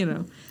Russian, but you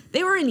know,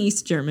 they were in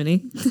East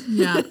Germany.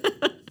 Yeah.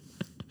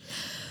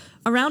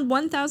 Around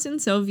 1,000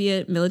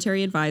 Soviet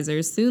military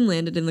advisors soon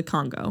landed in the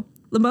Congo.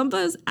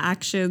 Lumumba's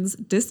actions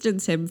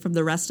distanced him from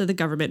the rest of the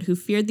government, who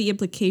feared the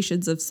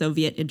implications of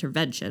Soviet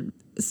intervention.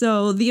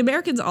 So the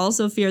Americans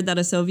also feared that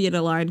a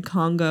Soviet-aligned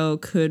Congo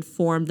could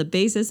form the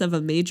basis of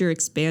a major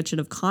expansion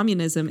of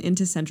communism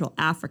into Central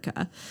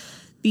Africa.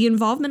 The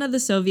involvement of the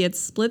Soviets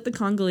split the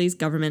Congolese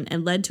government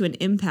and led to an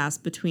impasse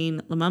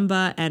between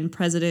Lumumba and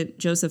President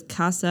Joseph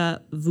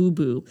Kasa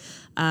Vubu.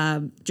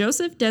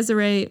 Joseph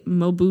Desiree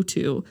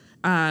Mobutu,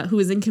 who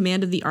was in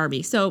command of the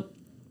army. So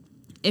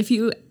if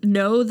you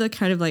know the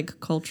kind of like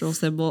cultural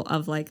symbol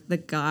of like the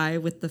guy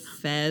with the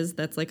fez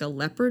that's like a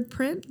leopard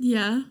print,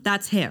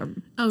 that's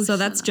him. So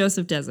that's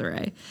Joseph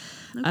Desiree.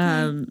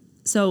 Okay.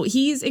 So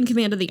he's in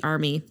command of the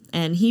army,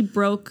 and he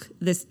broke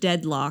this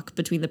deadlock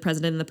between the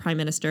president and the prime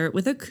minister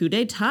with a coup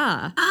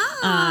d'etat.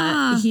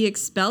 He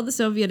expelled the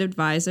Soviet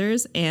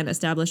advisors and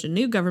established a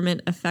new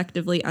government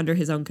effectively under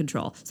his own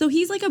control. So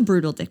he's like a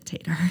brutal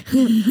dictator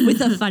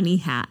with a funny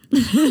hat,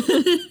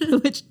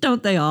 which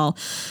don't they all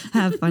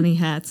have funny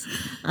hats?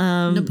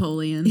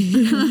 Napoleon.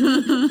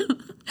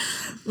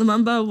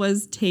 Lumumba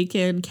was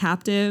taken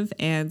captive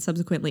and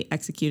subsequently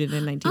executed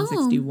in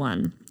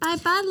 1961.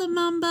 Bye-bye,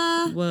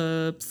 Lumumba.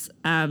 Whoops.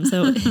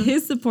 So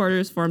his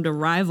supporters formed a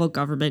rival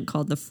government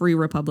called the Free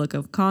Republic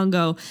of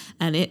Congo,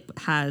 and it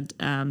had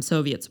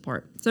Soviet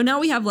support. So now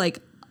we have like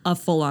a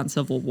full-on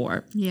civil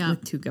war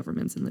with two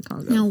governments in the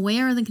Congo. Now,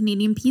 where are the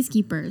Canadian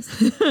peacekeepers?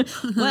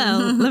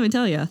 Well, let me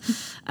tell you.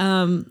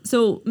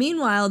 So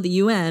meanwhile, the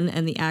UN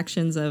and the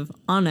actions of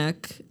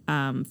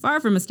ONUC, far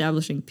from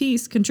establishing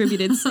peace,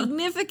 contributed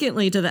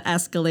significantly to the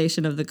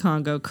escalation of the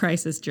Congo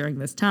crisis during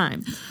this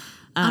time.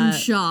 I'm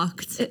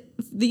shocked.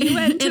 The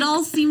UN it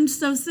all seemed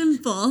so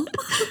simple.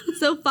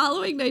 So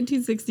following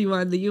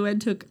 1961, the UN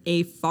took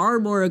a far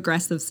more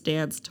aggressive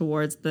stance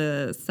towards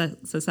the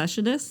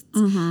secessionists.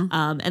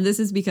 And this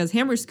is because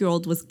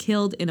Hammarskjöld was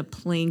killed in a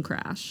plane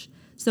crash.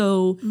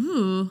 So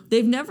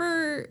they've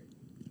never...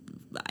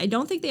 I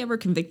don't think they ever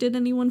convicted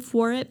anyone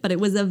for it, but it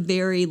was a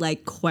very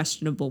like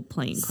questionable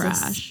plane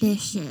crash.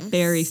 Suspicious.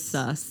 Very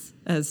sus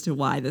as to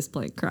why this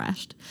plane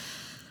crashed.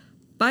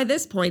 By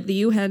this point, the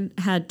UN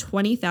had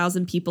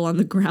 20,000 people on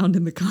the ground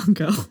in the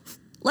Congo,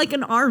 like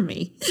an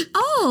army.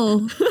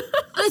 Oh,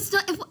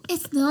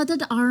 it's not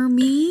an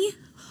army.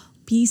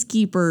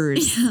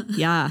 Peacekeepers.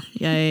 Yeah.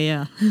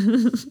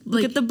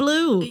 Look at the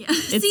blue. Yeah.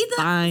 It's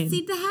fine.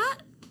 See the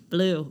hat?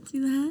 Blue. See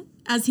the hat?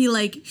 As he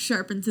like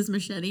sharpens his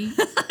machete.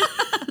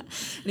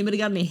 Anybody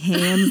got any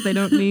hands they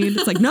don't need?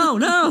 It's like, no.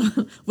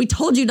 We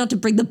told you not to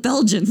bring the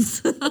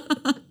Belgians.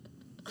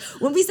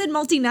 When we said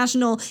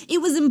multinational,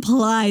 it was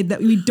implied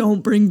that we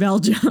don't bring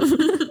Belgium.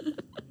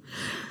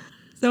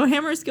 So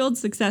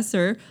Hammarskjöld's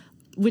successor,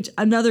 which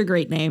another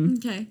great name.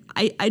 Okay.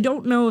 I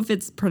don't know if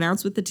it's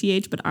pronounced with the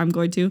TH, but I'm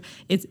going to.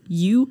 It's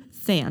U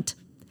Thant.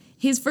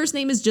 His first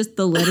name is just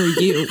the letter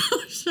U.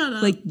 Shut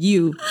up. Like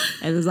U.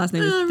 And his last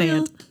name is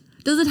Thant.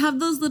 Does it have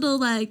those little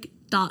like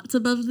dots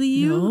above the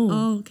U? No.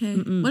 Oh, okay.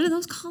 What are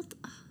those called?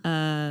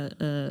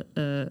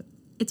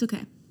 It's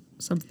okay.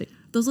 Something.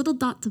 Those little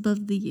dots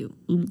above the U.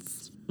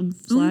 Oomph.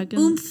 Oomph.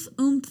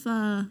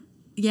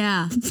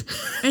 Yeah.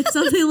 It's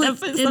something like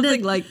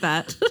something like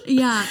that.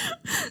 Yeah.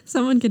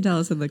 Someone can tell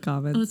us in the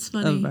comments Oh, it's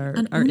funny. of our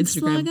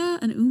Instagram.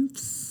 Instagram. An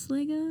oomph.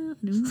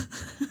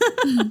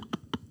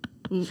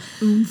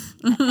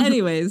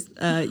 Anyways,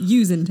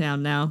 Yu's in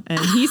town now, and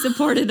he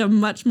supported a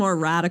much more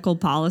radical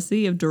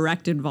policy of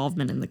direct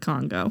involvement in the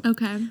Congo.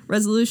 Okay.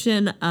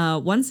 Resolution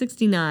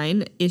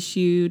 169,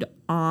 issued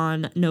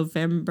on in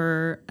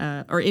November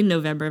of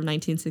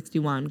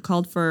 1961,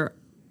 called for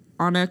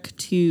ONUC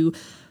to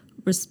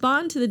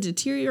respond to the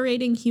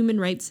deteriorating human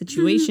rights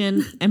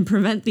situation and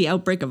prevent the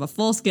outbreak of a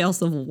full-scale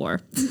civil war.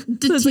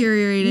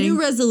 Deteriorating. New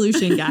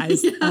resolution,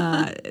 guys.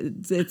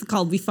 It's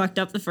called "We fucked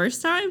up the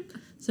first time."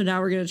 So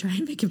now we're going to try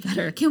and make it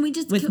better. Can we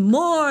just... With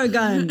more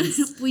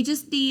guns. We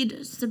just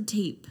need some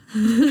tape.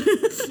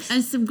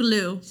 And some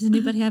glue. Does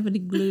anybody have any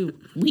glue?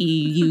 We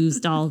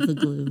used all the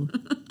glue.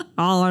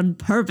 All on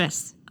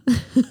purpose.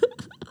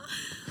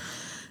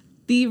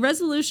 The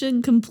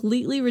resolution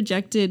completely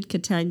rejected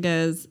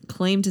Katanga's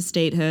claim to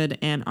statehood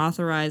and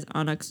authorized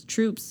ONUC's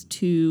troops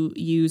to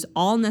use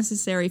all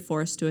necessary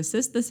force to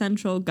assist the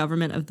central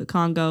government of the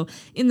Congo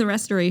in the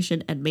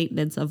restoration and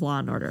maintenance of law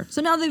and order.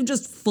 So now they've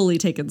just fully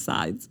taken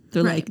sides.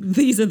 They're like,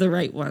 these are the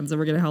right ones, and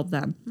we're going to help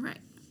them.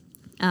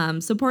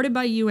 Right. Supported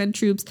by UN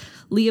troops,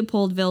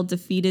 Leopoldville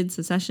defeated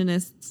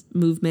secessionist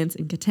movements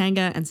in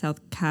Katanga and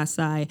South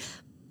Kasai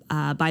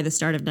by the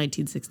start of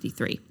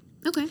 1963.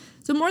 Okay.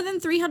 So more than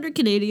 300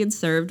 Canadians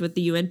served with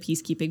the UN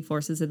peacekeeping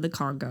forces in the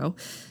Congo.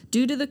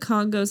 Due to the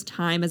Congo's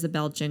time as a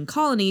Belgian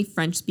colony,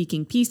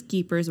 French-speaking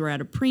peacekeepers were at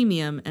a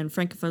premium, and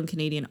Francophone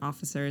Canadian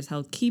officers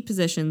held key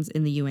positions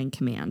in the UN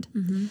command.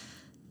 Mm-hmm.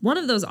 One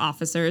of those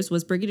officers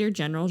was Brigadier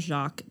General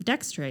Jacques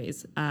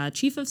Dextraze,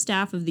 Chief of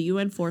Staff of the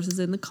UN forces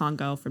in the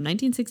Congo from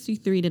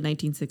 1963 to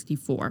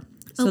 1964.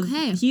 So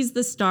he's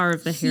the star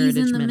of the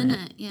Heritage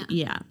Minute.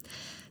 Yeah.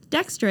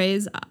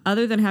 Dextraze,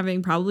 other than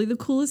having probably the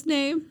coolest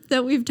name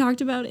that we've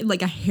talked about in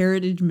like a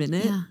Heritage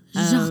Minute. Yeah,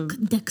 Jacques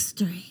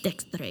Dextraze.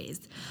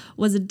 Dextraze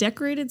was a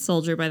decorated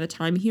soldier by the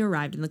time he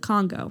arrived in the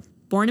Congo.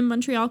 Born in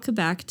Montreal,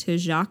 Quebec, to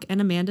Jacques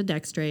and Amanda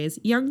Dextraze,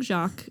 young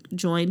Jacques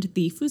joined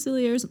the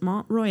Fusiliers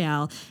Mont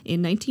Royal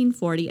in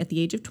 1940 at the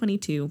age of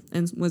 22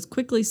 and was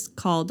quickly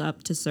called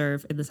up to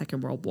serve in the Second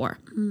World War.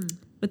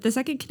 With the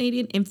 2nd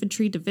Canadian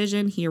Infantry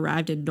Division, he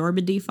arrived in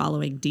Normandy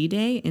following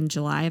D-Day in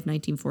July of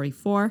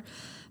 1944.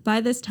 By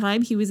this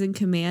time, he was in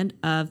command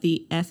of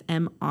the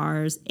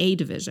FMR's A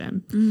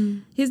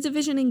Division. His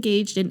division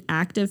engaged in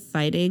active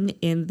fighting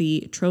in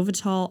the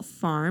Trovital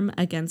Farm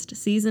against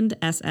seasoned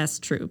SS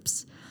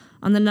troops.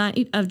 On the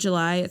night of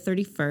July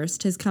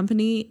 31st, his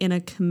company in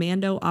a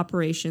commando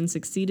operation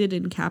succeeded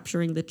in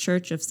capturing the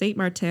Church of Saint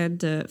Martin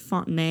de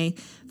Fontenay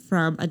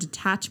from a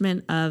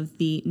detachment of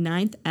the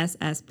 9th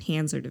SS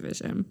Panzer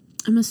Division.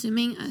 I'm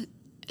assuming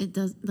it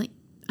does, like,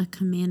 a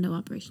commando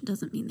operation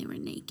doesn't mean they were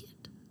naked.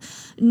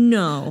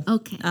 No.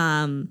 Okay.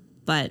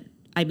 But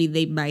I mean,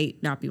 they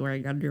might not be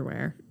wearing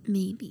underwear.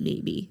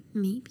 Maybe.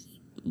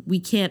 We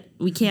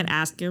can't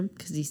ask him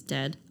because he's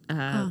dead.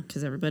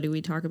 Because everybody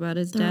we talk about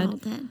is They're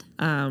dead.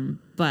 all dead.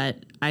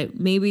 But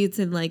maybe it's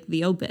in like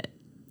the obit.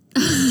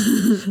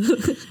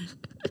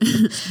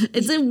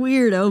 It's a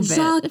weird obit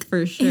Jacques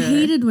for sure.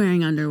 hated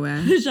wearing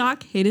underwear.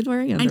 Jacques hated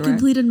wearing underwear. And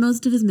completed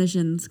most of his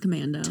missions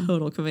commando.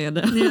 Total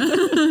commando.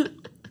 Yeah.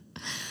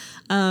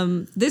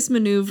 This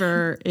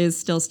maneuver is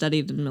still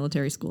studied in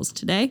military schools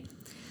today.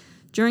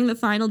 During the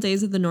final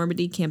days of the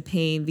Normandy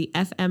campaign, the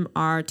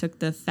FMR took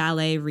the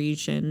Valais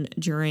region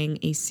during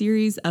a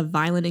series of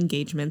violent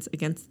engagements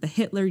against the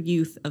Hitler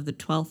Youth of the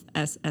 12th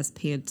SS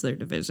Panzer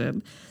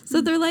Division. So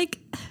they're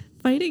like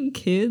fighting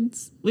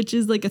kids, which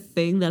is like a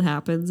thing that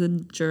happens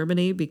in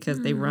Germany because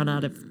they run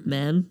out of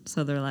men.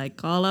 So they're like,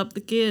 call up the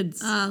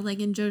kids.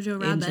 Like in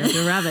Jojo Rabbit. In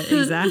Jojo Rabbit,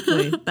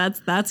 exactly.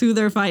 That's who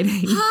they're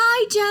fighting.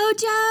 Hi,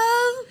 Jojo.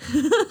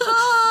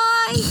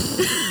 Hi.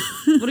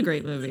 What a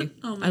great movie.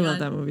 Oh my I love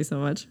God. that movie so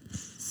much.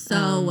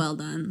 So well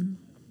done.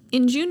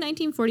 In June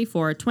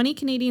 1944, 20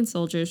 Canadian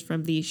soldiers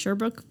from the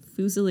Sherbrooke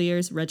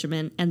Fusiliers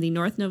Regiment and the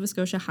North Nova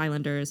Scotia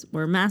Highlanders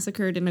were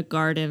massacred in a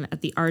garden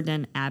at the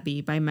Ardennes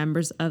Abbey by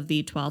members of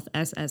the 12th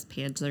SS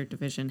Panzer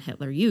Division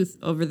Hitler Youth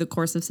over the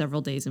course of several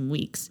days and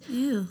weeks.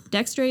 Ew.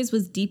 Dextraze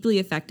was deeply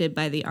affected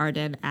by the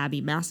Ardennes Abbey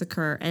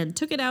massacre and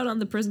took it out on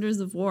the prisoners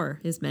of war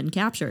his men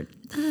captured.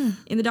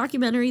 In the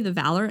documentary The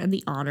Valor and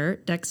the Honor,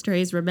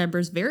 Dextraze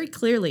remembers very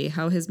clearly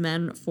how his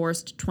men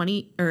forced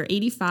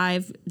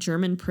 85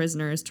 German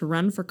prisoners to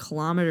run for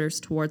kilometers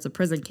towards a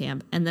prison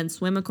camp and then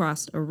swim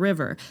across a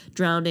river,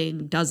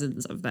 drowning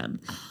dozens of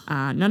them.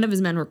 None of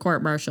his men were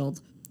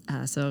court-martialed.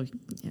 So,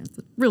 yeah, it's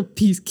real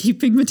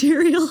peacekeeping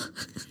material.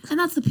 And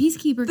that's the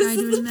peacekeeper guy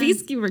doing This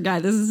is the peacekeeper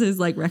guy. This is his,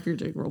 like, record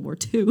during World War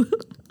II.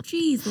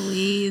 Jeez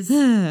Louise.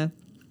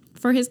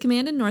 For his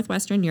command in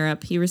northwestern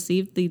Europe, he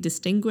received the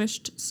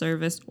Distinguished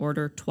Service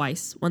Order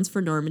twice, once for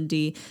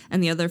Normandy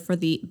and the other for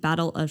the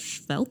Battle of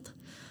Schveld.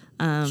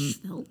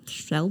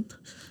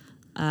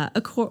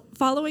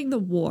 Following the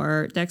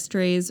war,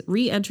 Dextraze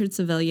re-entered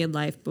civilian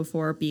life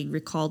before being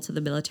recalled to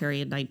the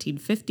military in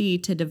 1950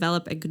 to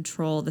develop and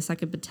control the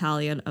 2nd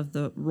Battalion of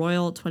the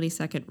Royal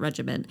 22nd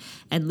Regiment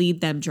and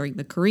lead them during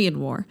the Korean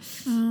War.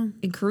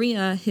 In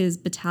Korea, his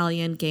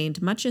battalion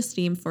gained much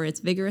esteem for its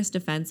vigorous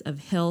defense of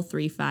Hill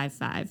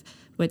 355,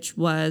 which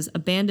was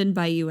abandoned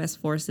by U.S.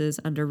 forces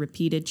under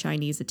repeated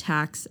Chinese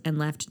attacks and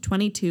left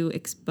 22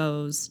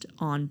 exposed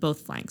on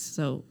both flanks.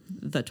 So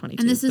the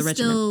 22, and this is the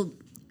regiment. Still,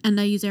 and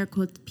I use air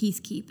quotes,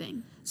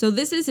 peacekeeping. So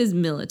this is his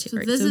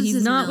military. So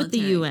he's not with the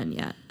UN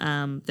yet.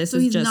 So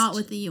he's not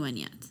with the UN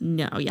yet.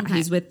 No, yeah, okay.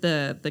 He's with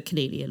the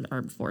Canadian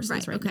Armed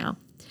Forces right now.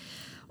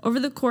 Over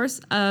the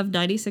course of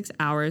 96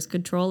 hours,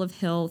 control of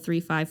Hill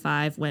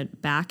 355 went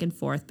back and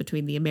forth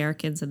between the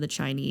Americans and the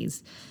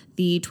Chinese.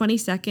 The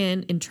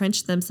 22nd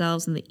entrenched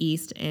themselves in the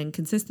east and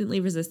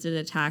consistently resisted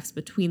attacks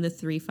between the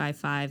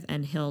 355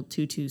 and Hill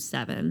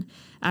 227.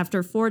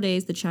 After 4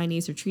 days, the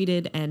Chinese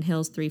retreated, and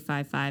Hills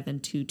 355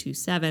 and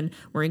 227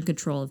 were in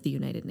control of the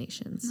United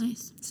Nations.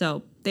 Nice.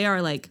 So they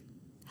are like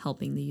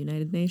helping the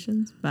United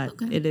Nations, but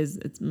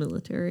it's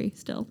military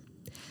still.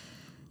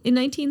 In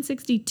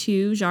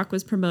 1962, Jacques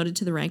was promoted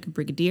to the rank of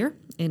brigadier.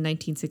 In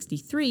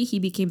 1963, he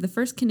became the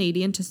first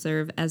Canadian to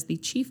serve as the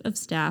chief of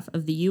staff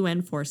of the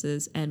UN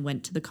forces and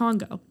went to the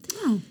Congo.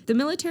 Oh. The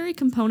military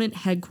component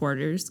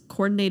headquarters,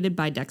 coordinated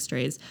by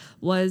Dextraze,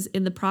 was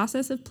in the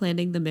process of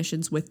planning the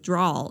mission's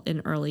withdrawal in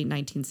early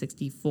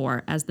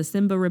 1964 as the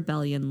Simba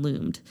Rebellion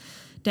loomed.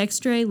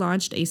 Dextraze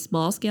launched a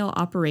small-scale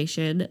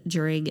operation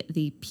during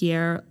the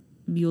Pierre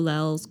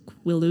Mulel's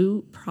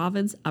Kwilu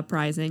province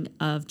uprising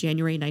of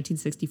January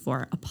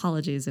 1964.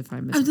 Apologies if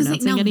I'm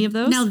mispronouncing any of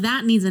those. Now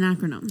that needs an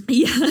acronym.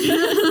 Yeah.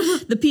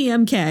 The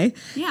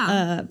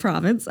PMK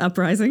province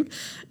uprising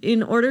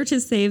in order to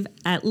save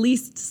at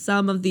least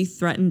some of the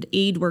threatened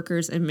aid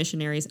workers and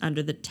missionaries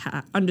under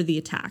the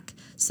attack.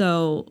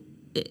 So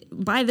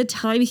by the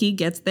time he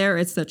gets there,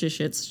 it's such a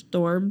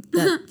shitstorm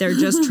that they're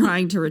just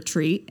trying to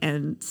retreat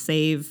and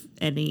save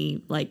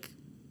any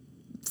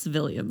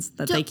civilians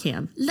that they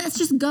can. Let's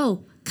just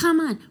go.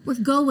 Come on.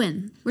 We're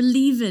going. We're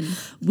leaving.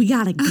 We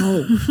gotta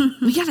go.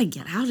 We gotta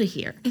get out of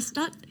here. It's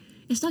not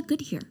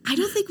good here. I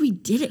don't think we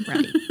did it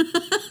right.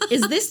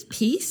 Is this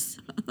peace?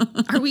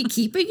 Are we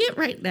keeping it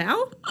right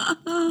now?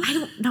 I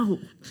don't know.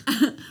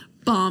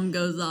 Bomb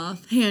goes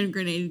off. Hand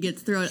grenade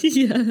gets thrown.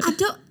 Yeah.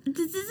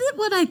 This isn't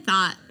what I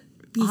thought.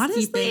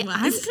 Honestly,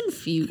 I'm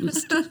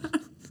confused.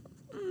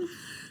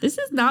 This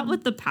is not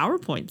what the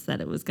PowerPoint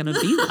said it was going to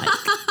be like.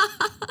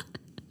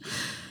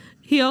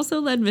 He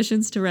also led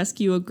missions to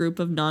rescue a group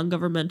of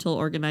non-governmental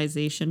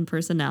organization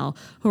personnel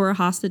who were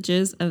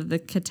hostages of the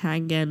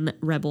Katangan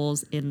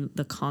rebels in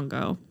the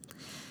Congo.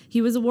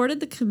 He was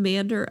awarded the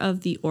Commander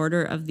of the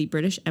Order of the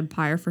British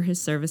Empire for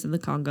his service in the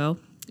Congo.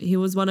 He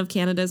was one of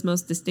Canada's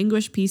most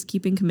distinguished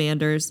peacekeeping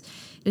commanders.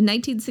 In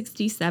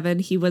 1967,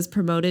 he was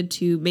promoted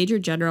to Major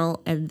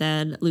General and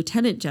then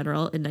Lieutenant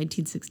General in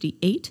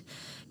 1968.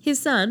 His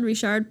son,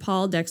 Richard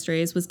Paul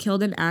Dextraze, was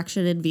killed in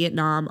action in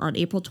Vietnam on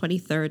April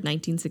 23,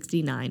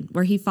 1969,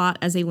 where he fought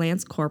as a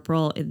lance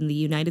corporal in the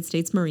United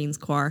States Marine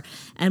Corps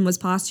and was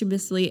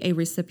posthumously a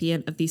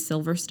recipient of the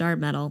Silver Star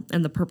Medal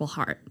and the Purple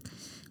Heart.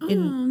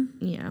 In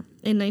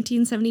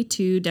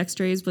 1972,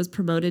 Dextraze was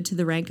promoted to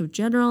the rank of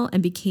general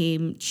and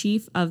became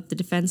chief of the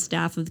defense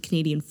staff of the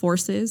Canadian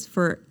Forces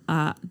for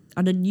an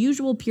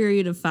unusual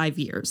period of 5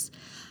 years.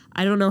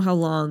 I don't know how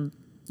long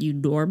you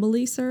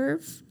normally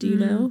serve. Do you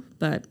know?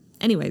 But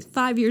anyways,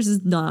 5 years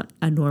is not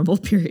a normal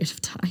period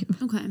of time.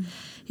 Okay.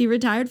 He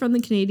retired from the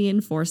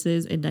Canadian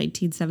Forces in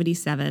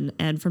 1977,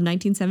 and from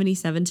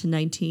 1977 to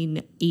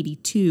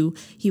 1982,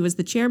 he was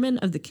the chairman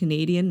of the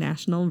Canadian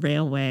National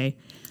Railway.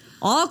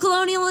 All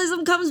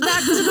colonialism comes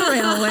back to the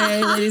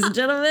railway, ladies and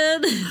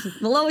gentlemen.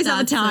 We'll always have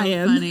a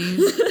tie-in. So funny.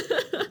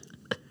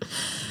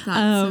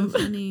 That's so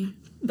funny.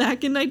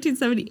 Back in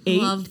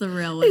 1978. Love the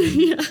railway.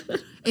 Yeah.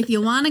 If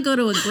you want to go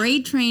to a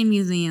great train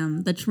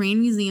museum, the train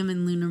museum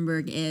in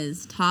Lunenburg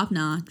is top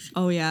notch.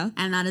 Oh, yeah?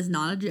 And that is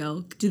not a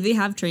joke. Do they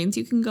have trains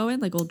you can go in,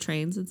 like old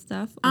trains and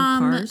stuff? Or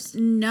cars?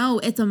 No,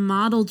 it's a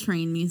model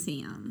train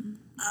museum.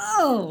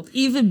 Oh,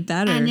 even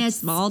better. And it's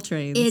small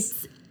trains.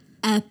 It's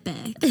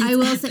epic. I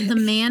will say the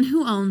man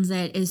who owns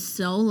it is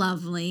so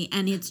lovely,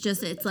 and it's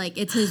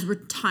his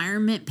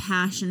retirement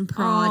passion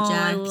project. Oh,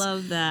 I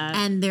love that.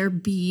 And they're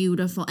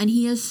beautiful, and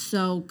he is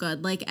so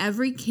good. Like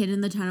every kid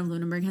in the town of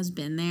Lunenburg has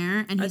been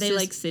there, and are they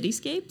like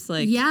cityscapes?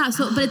 Like yeah,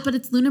 so but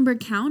it's Lunenburg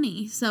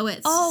County, so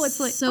it's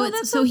that's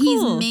so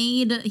cool.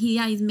 he's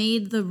he's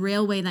made the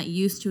railway that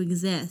used to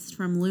exist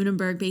from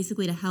Lunenburg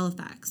basically to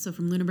Halifax. So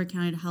from Lunenburg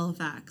County to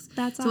Halifax.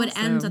 That's so awesome. it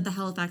ends at the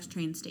Halifax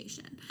train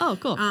station. Oh,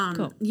 cool.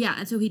 Cool. Yeah,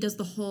 and so he does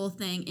the whole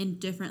thing in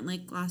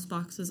different glass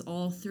boxes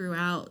all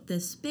throughout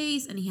this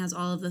space, and he has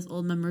all of this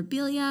old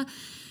memorabilia.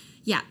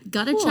 Yeah,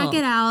 gotta check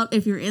it out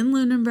if you're in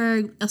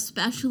Lunenburg,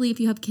 especially if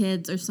you have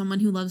kids or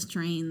someone who loves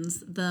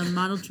trains. The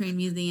Model Train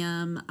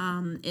Museum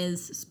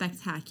is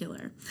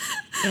spectacular.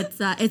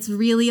 It's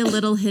really a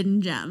little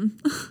hidden gem.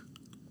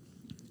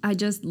 I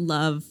just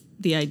love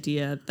the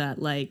idea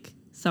that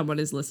someone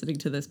is listening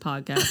to this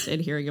podcast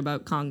and hearing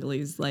about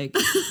Congolese, like,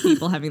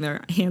 people having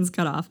their hands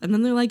cut off. And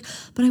then they're like,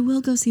 but I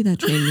will go see that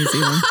train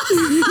museum.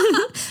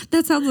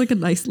 That sounds like a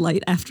nice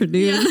light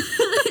afternoon. Yeah.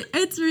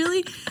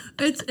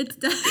 It's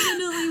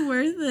definitely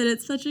worth it.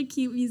 It's such a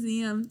cute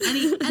museum.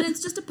 And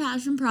it's just a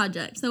passion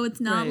project. So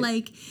it's not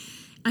like,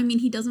 I mean,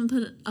 he doesn't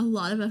put a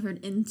lot of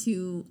effort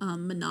into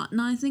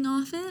monotonizing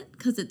off it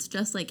because it's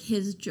just like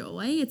his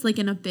joy. It's like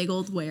in a big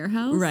old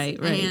warehouse. Right.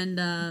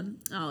 And,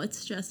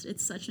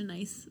 it's such a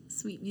nice,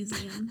 sweet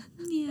museum.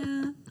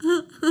 Yeah.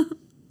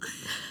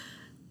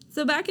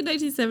 So back in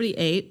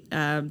 1978,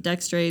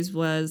 Dextraze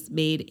was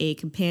made a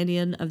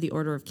companion of the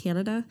Order of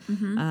Canada.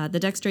 The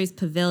Dextraze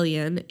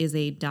Pavilion is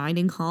a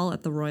dining hall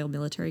at the Royal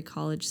Military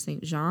College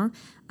St. Jean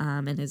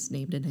and is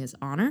named in his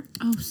honor.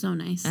 Oh, so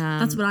nice.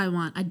 That's what I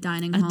want, a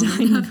dining hall.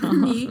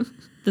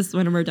 The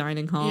Swinimer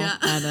Dining Hall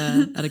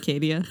at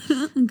Acadia.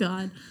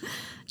 God.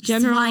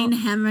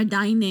 Schweinhammer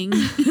dining.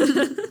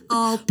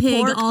 All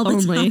pig pork all the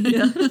only. time.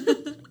 Yeah.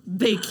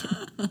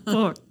 Bacon.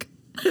 Pork.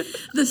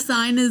 The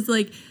sign is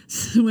like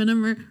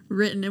Swinimer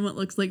written in what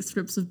looks like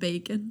strips of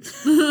bacon.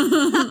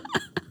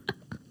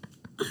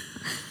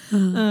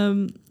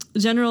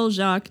 General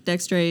Jacques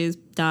Dextraze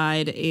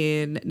died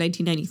in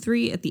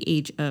 1993 at the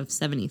age of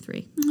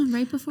 73.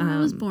 Right before I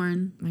was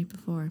born. Right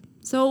before.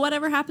 So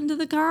whatever happened to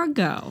the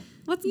Congo?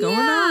 What's going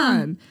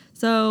on?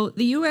 So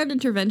the UN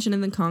intervention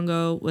in the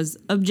Congo was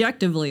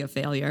objectively a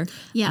failure.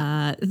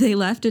 Yeah. They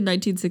left in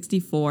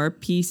 1964,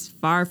 peace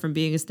far from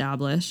being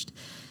established.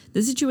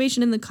 The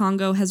situation in the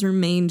Congo has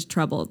remained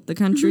troubled. The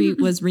country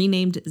was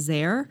renamed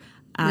Zaire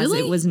as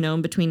it was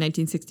known between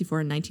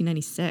 1964 and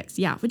 1996.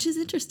 Yeah, which is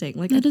interesting.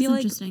 Like, I feel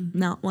like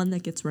not one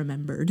that gets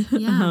remembered.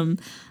 Yeah.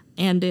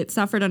 And it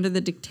suffered under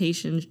the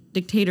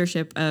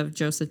dictatorship of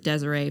Joseph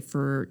Desiré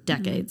for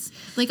decades.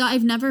 Like,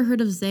 I've never heard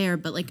of Zaire,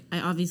 but like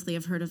I obviously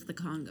have heard of the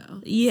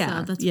Congo. Yeah,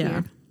 so that's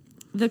weird.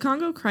 The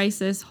Congo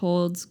crisis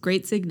holds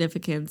great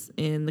significance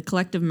in the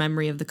collective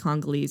memory of the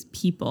Congolese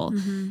people.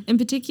 And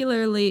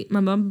particularly,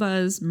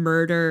 Lumumba's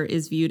murder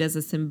is viewed as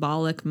a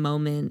symbolic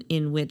moment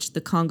in which the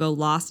Congo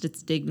lost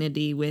its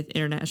dignity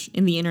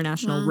in the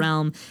international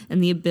realm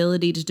and the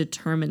ability to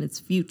determine its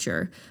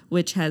future,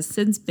 which has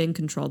since been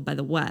controlled by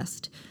the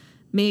West.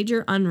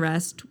 Major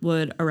unrest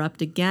would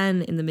erupt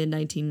again in the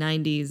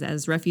mid-1990s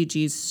as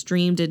refugees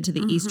streamed into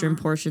the eastern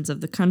portions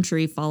of the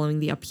country following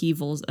the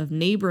upheavals of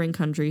neighboring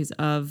countries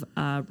of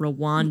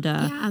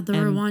Rwanda. Yeah, the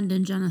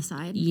Rwandan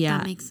genocide. Yeah.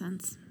 That makes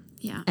sense.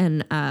 Yeah.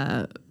 And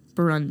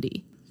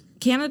Burundi.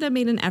 Canada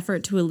made an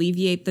effort to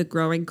alleviate the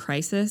growing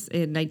crisis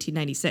in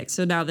 1996.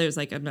 So now there's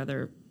like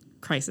another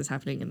crisis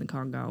happening in the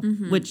Congo,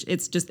 which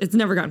it's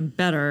never gotten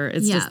better.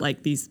 It's just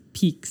like these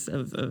peaks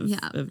of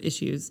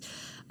issues.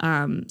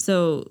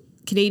 So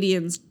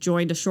Canadians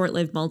joined a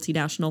short-lived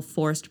multinational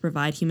force to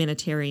provide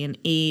humanitarian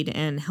aid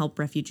and help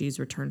refugees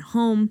return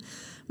home.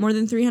 More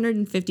than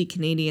 350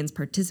 Canadians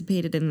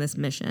participated in this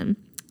mission.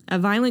 A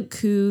violent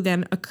coup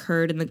then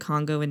occurred in the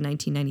Congo in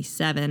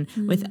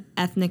 1997 with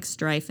ethnic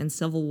strife and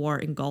civil war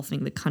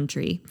engulfing the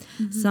country.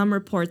 Some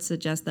reports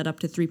suggest that up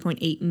to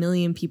 3.8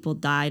 million people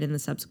died in the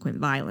subsequent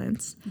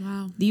violence.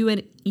 Wow.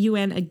 The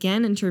UN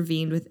again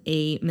intervened with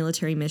a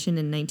military mission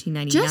in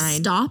 1999.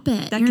 Just stop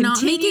it. That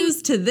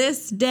continues to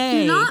this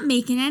day. You're not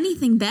making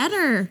anything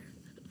better.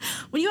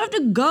 When you have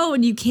to go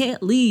and you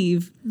can't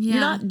leave, you're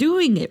not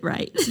doing it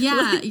right.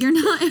 Yeah, you're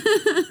not.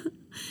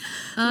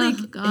 Oh,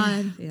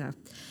 God. Yeah.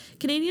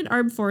 Canadian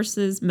Armed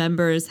Forces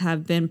members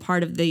have been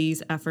part of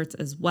these efforts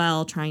as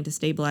well, trying to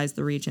stabilize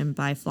the region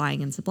by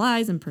flying in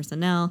supplies and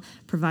personnel,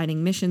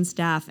 providing mission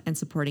staff, and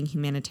supporting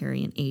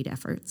humanitarian aid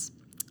efforts.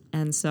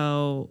 And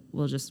so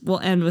we'll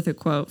end with a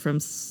quote from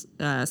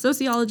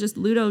sociologist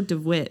Ludo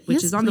DeWitt,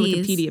 which is on the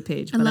Wikipedia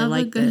page, but I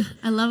liked it.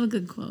 I love a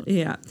good quote.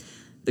 Yeah.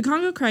 The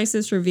Congo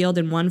crisis revealed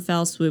in one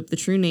fell swoop the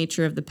true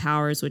nature of the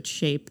powers which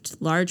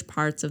shaped large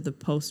parts of the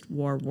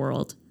post-war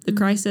world. The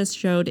crisis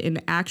showed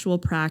in actual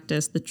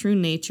practice the true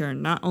nature,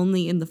 not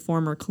only in the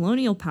former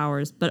colonial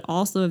powers, but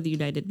also of the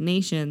United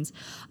Nations,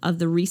 of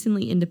the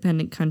recently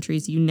independent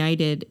countries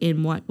united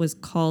in what was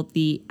called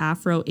the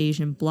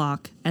Afro-Asian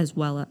Bloc, as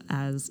well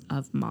as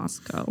of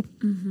Moscow.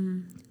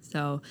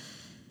 So,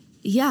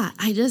 yeah,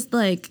 I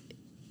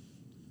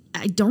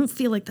don't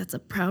feel like that's a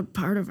proud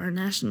part of our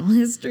national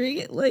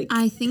history. Like,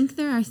 I think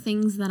there are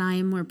things that I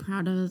am more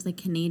proud of as a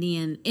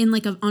Canadian, in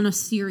like on a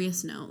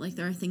serious note. Like,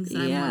 there are things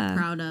that I'm more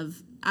proud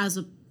of as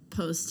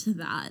opposed to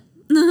that.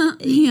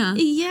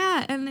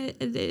 Yeah, and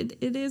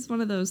it is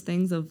one of those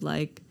things of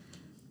like,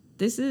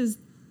 this is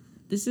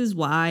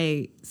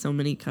why so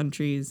many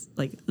countries,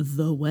 like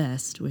the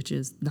West, which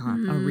is not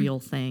a real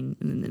thing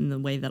in the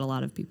way that a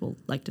lot of people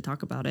like to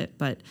talk about it,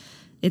 but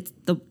it's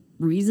the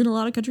reason a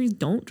lot of countries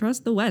don't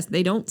trust the West.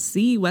 They don't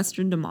see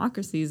Western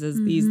democracies as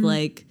these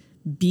like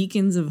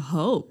beacons of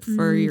hope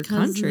for your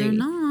country. They're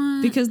not.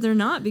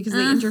 Because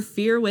they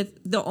interfere with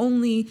the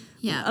only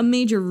a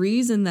major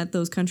reason that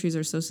those countries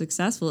are so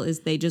successful is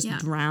they just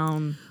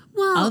drown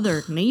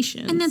other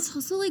nations. And it's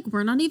also like,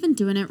 we're not even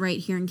doing it right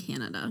here in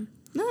Canada.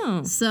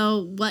 No.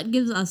 So what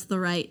gives us the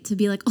right to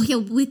be like, oh yeah,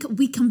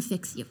 we come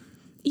fix you?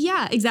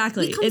 Yeah,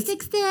 exactly. We can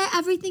fix it.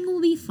 Everything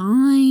will be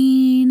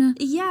fine.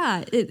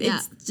 Yeah,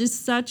 it's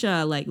just such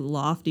a like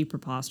lofty,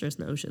 preposterous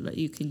notion that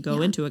you can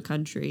go into a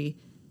country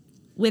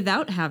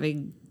without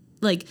having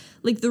like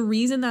the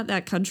reason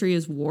that country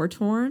is war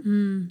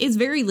torn is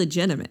very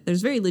legitimate.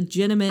 There's very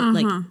legitimate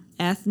like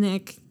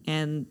ethnic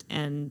and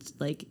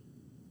like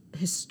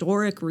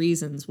historic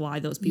reasons why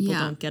those people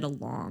don't get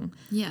along.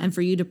 Yeah, and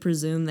for you to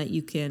presume that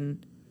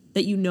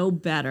you know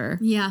better.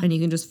 Yeah, and you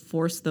can just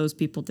force those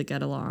people to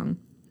get along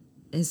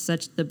is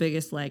such the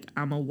biggest like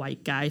I'm a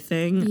white guy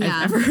thing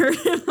I've ever heard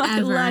in my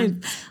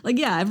life. Like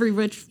every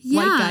rich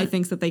white guy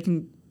thinks that they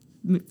can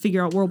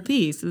figure out world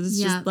peace. It's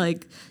just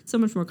like so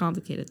much more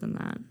complicated than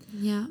that.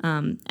 Yeah.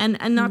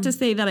 And not to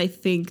say that I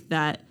think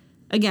that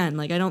again,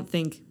 like I don't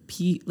think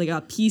like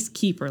a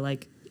peacekeeper,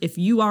 like if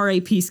you are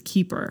a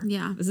peacekeeper,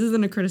 this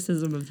isn't a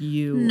criticism of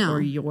you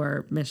or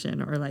your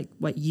mission or like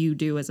what you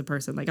do as a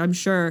person. Like I'm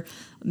sure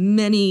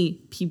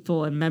many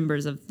people and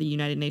members of the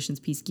United Nations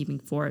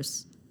peacekeeping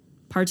force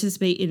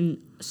participate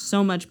in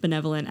so much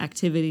benevolent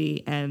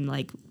activity, and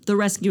like the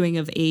rescuing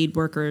of aid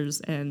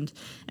workers and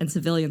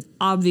civilians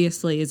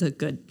obviously is a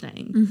good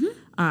thing.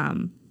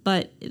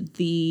 But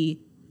the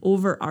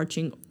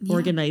overarching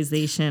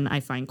organization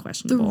I find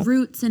questionable. The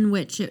roots in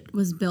which it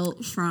was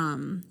built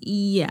from.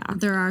 Yeah.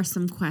 There are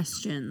some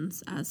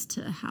questions as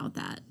to how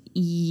that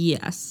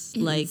is.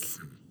 Like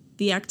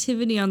the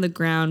activity on the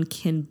ground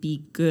can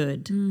be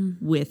good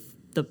with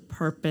the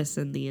purpose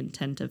and the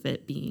intent of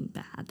it being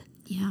bad.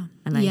 Yeah.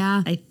 And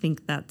I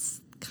think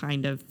that's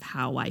kind of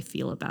how I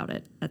feel about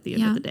it at the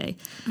end of the day.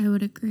 I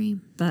would agree.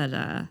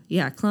 But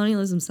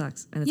colonialism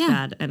sucks and it's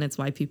bad, and it's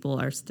why people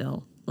are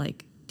still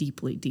like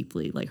deeply,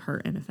 deeply like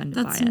hurt and offended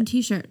by it. That's a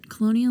t-shirt.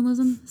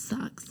 Colonialism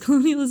sucks.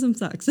 Colonialism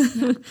sucks.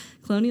 Yeah.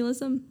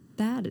 Colonialism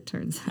bad, it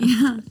turns out.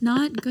 Yeah,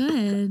 not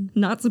good.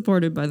 Not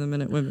supported by the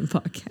Minute Women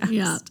podcast.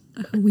 Yeah,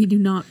 we do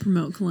not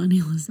promote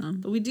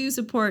colonialism. But we do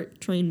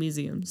support train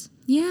museums.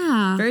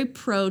 Yeah. Very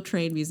pro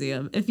train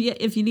museum. If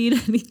you need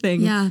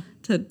anything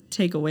to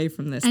take away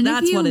from this, and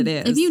that's what it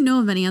is. If you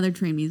know of any other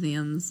train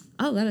museums,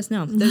 let us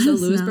know. There's a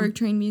Lewisburg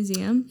train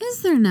museum.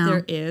 Is there now?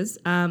 There is.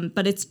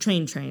 But it's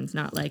trains,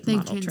 not like big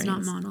model trains.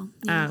 Not model.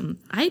 Yeah.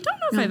 I don't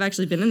know if I've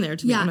actually been in there,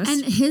 to be honest.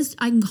 And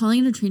I'm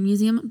calling it a train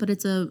museum, but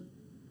it's a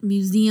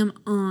museum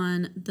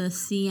on the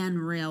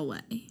CN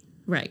Railway.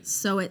 Right.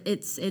 So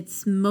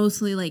it's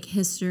mostly like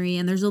history,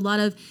 and there's a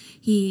lot of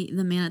the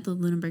man at the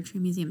Lunenburg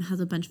Train Museum has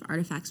a bunch of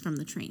artifacts from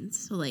the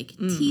trains. So like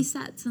tea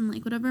sets and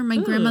like whatever. My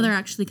grandmother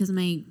actually, because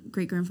my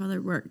great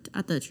grandfather worked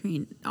at the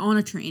train on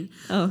a train.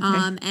 Oh,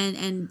 okay.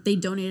 And they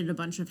donated a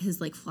bunch of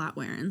his like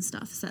flatware and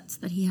stuff sets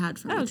that he had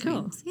from the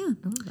trains. Cool. Yeah.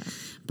 I love that.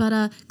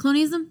 But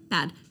colonialism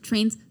bad,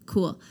 trains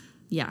cool.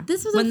 Yeah,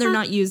 this was when they're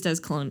not used as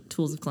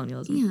tools of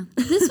colonialism. Yeah,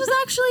 this was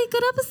actually a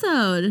good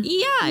episode.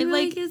 Yeah,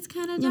 like it's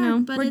kind of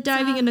dark, but we're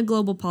diving into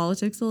global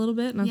politics a little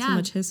bit, not so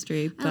much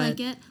history. But I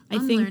like it. I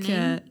think,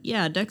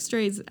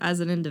 Dextraze as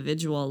an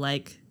individual,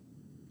 like,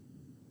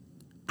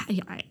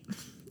 I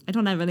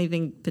don't have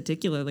anything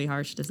particularly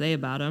harsh to say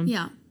about him.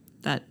 Yeah,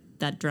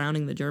 that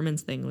drowning the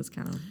Germans thing was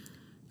kind of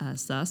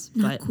sus,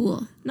 not but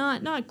cool.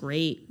 Not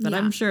great. But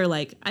I'm sure,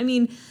 like, I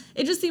mean,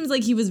 it just seems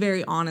like he was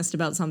very honest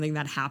about something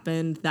that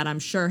happened that I'm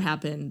sure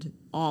happened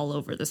all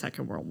over the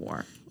Second World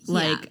War.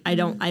 Like, I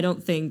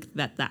don't think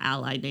that the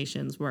Allied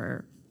nations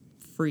were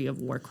free of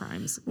war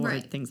crimes or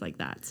things like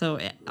that. So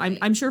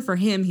I'm sure for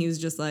him, he was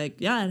just like,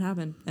 yeah, it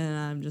happened, and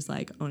I'm just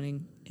like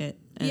owning it.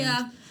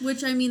 And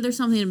which I mean, there's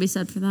something to be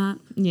said for that.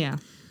 Yeah,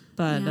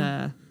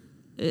 but.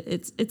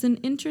 It's an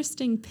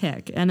interesting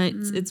pick, and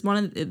it's one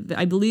of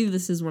I believe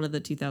this is one of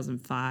the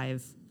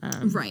 2005 one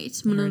of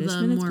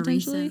the more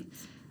recent,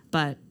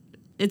 but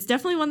it's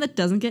definitely one that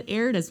doesn't get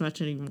aired as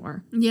much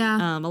anymore.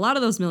 Yeah, a lot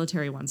of those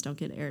military ones don't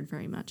get aired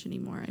very much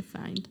anymore, I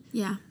find.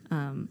 Yeah.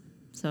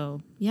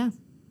 So yeah.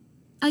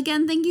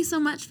 Again, thank you so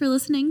much for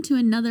listening to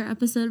another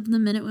episode of the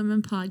Minute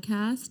Women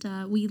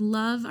podcast. We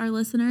love our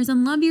listeners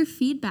and love your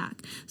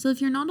feedback. So if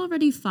you're not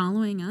already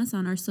following us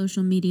on our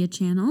social media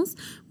channels,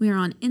 we are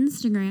on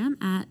Instagram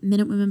at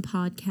Minute Women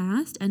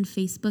Podcast and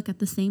Facebook at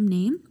the same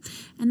name.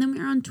 And then we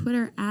are on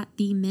Twitter at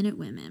The Minute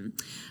Women.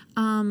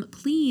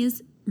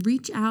 Please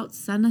reach out,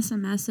 send us a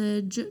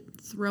message,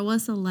 throw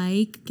us a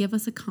like, give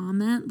us a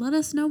comment. Let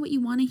us know what you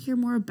want to hear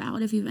more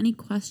about. If you have any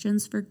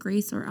questions for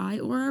Grace or I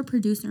or our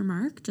producer,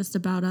 Mark, just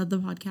about the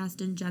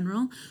podcast in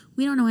general.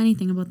 We don't know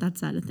anything about that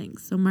side of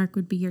things, so Mark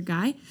would be your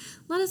guy.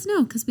 Let us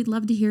know, because we'd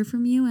love to hear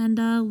from you and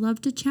love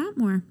to chat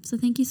more. So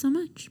thank you so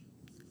much.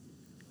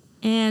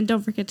 And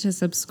don't forget to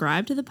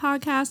subscribe to the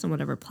podcast on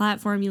whatever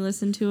platform you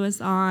listen to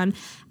us on.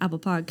 Apple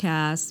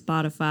Podcasts,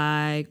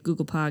 Spotify,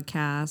 Google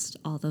Podcasts,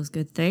 all those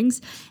good things.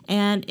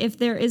 And if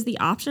there is the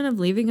option of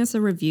leaving us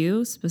a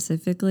review,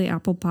 specifically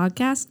Apple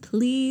Podcasts,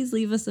 please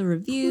leave us a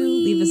review.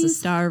 Leave us a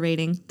star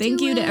rating. Thank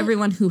you to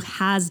everyone who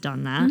has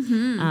done that.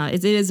 Mm-hmm.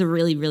 It is a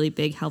really, really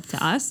big help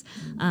to us.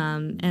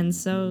 And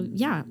so,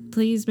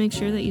 please make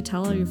sure that you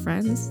tell all your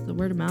friends. The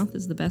word of mouth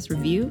is the best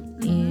review.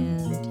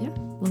 And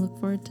we'll look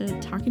forward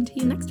to talking to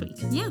you next week.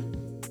 Yeah.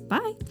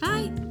 Bye.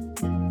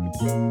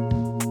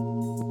 Bye.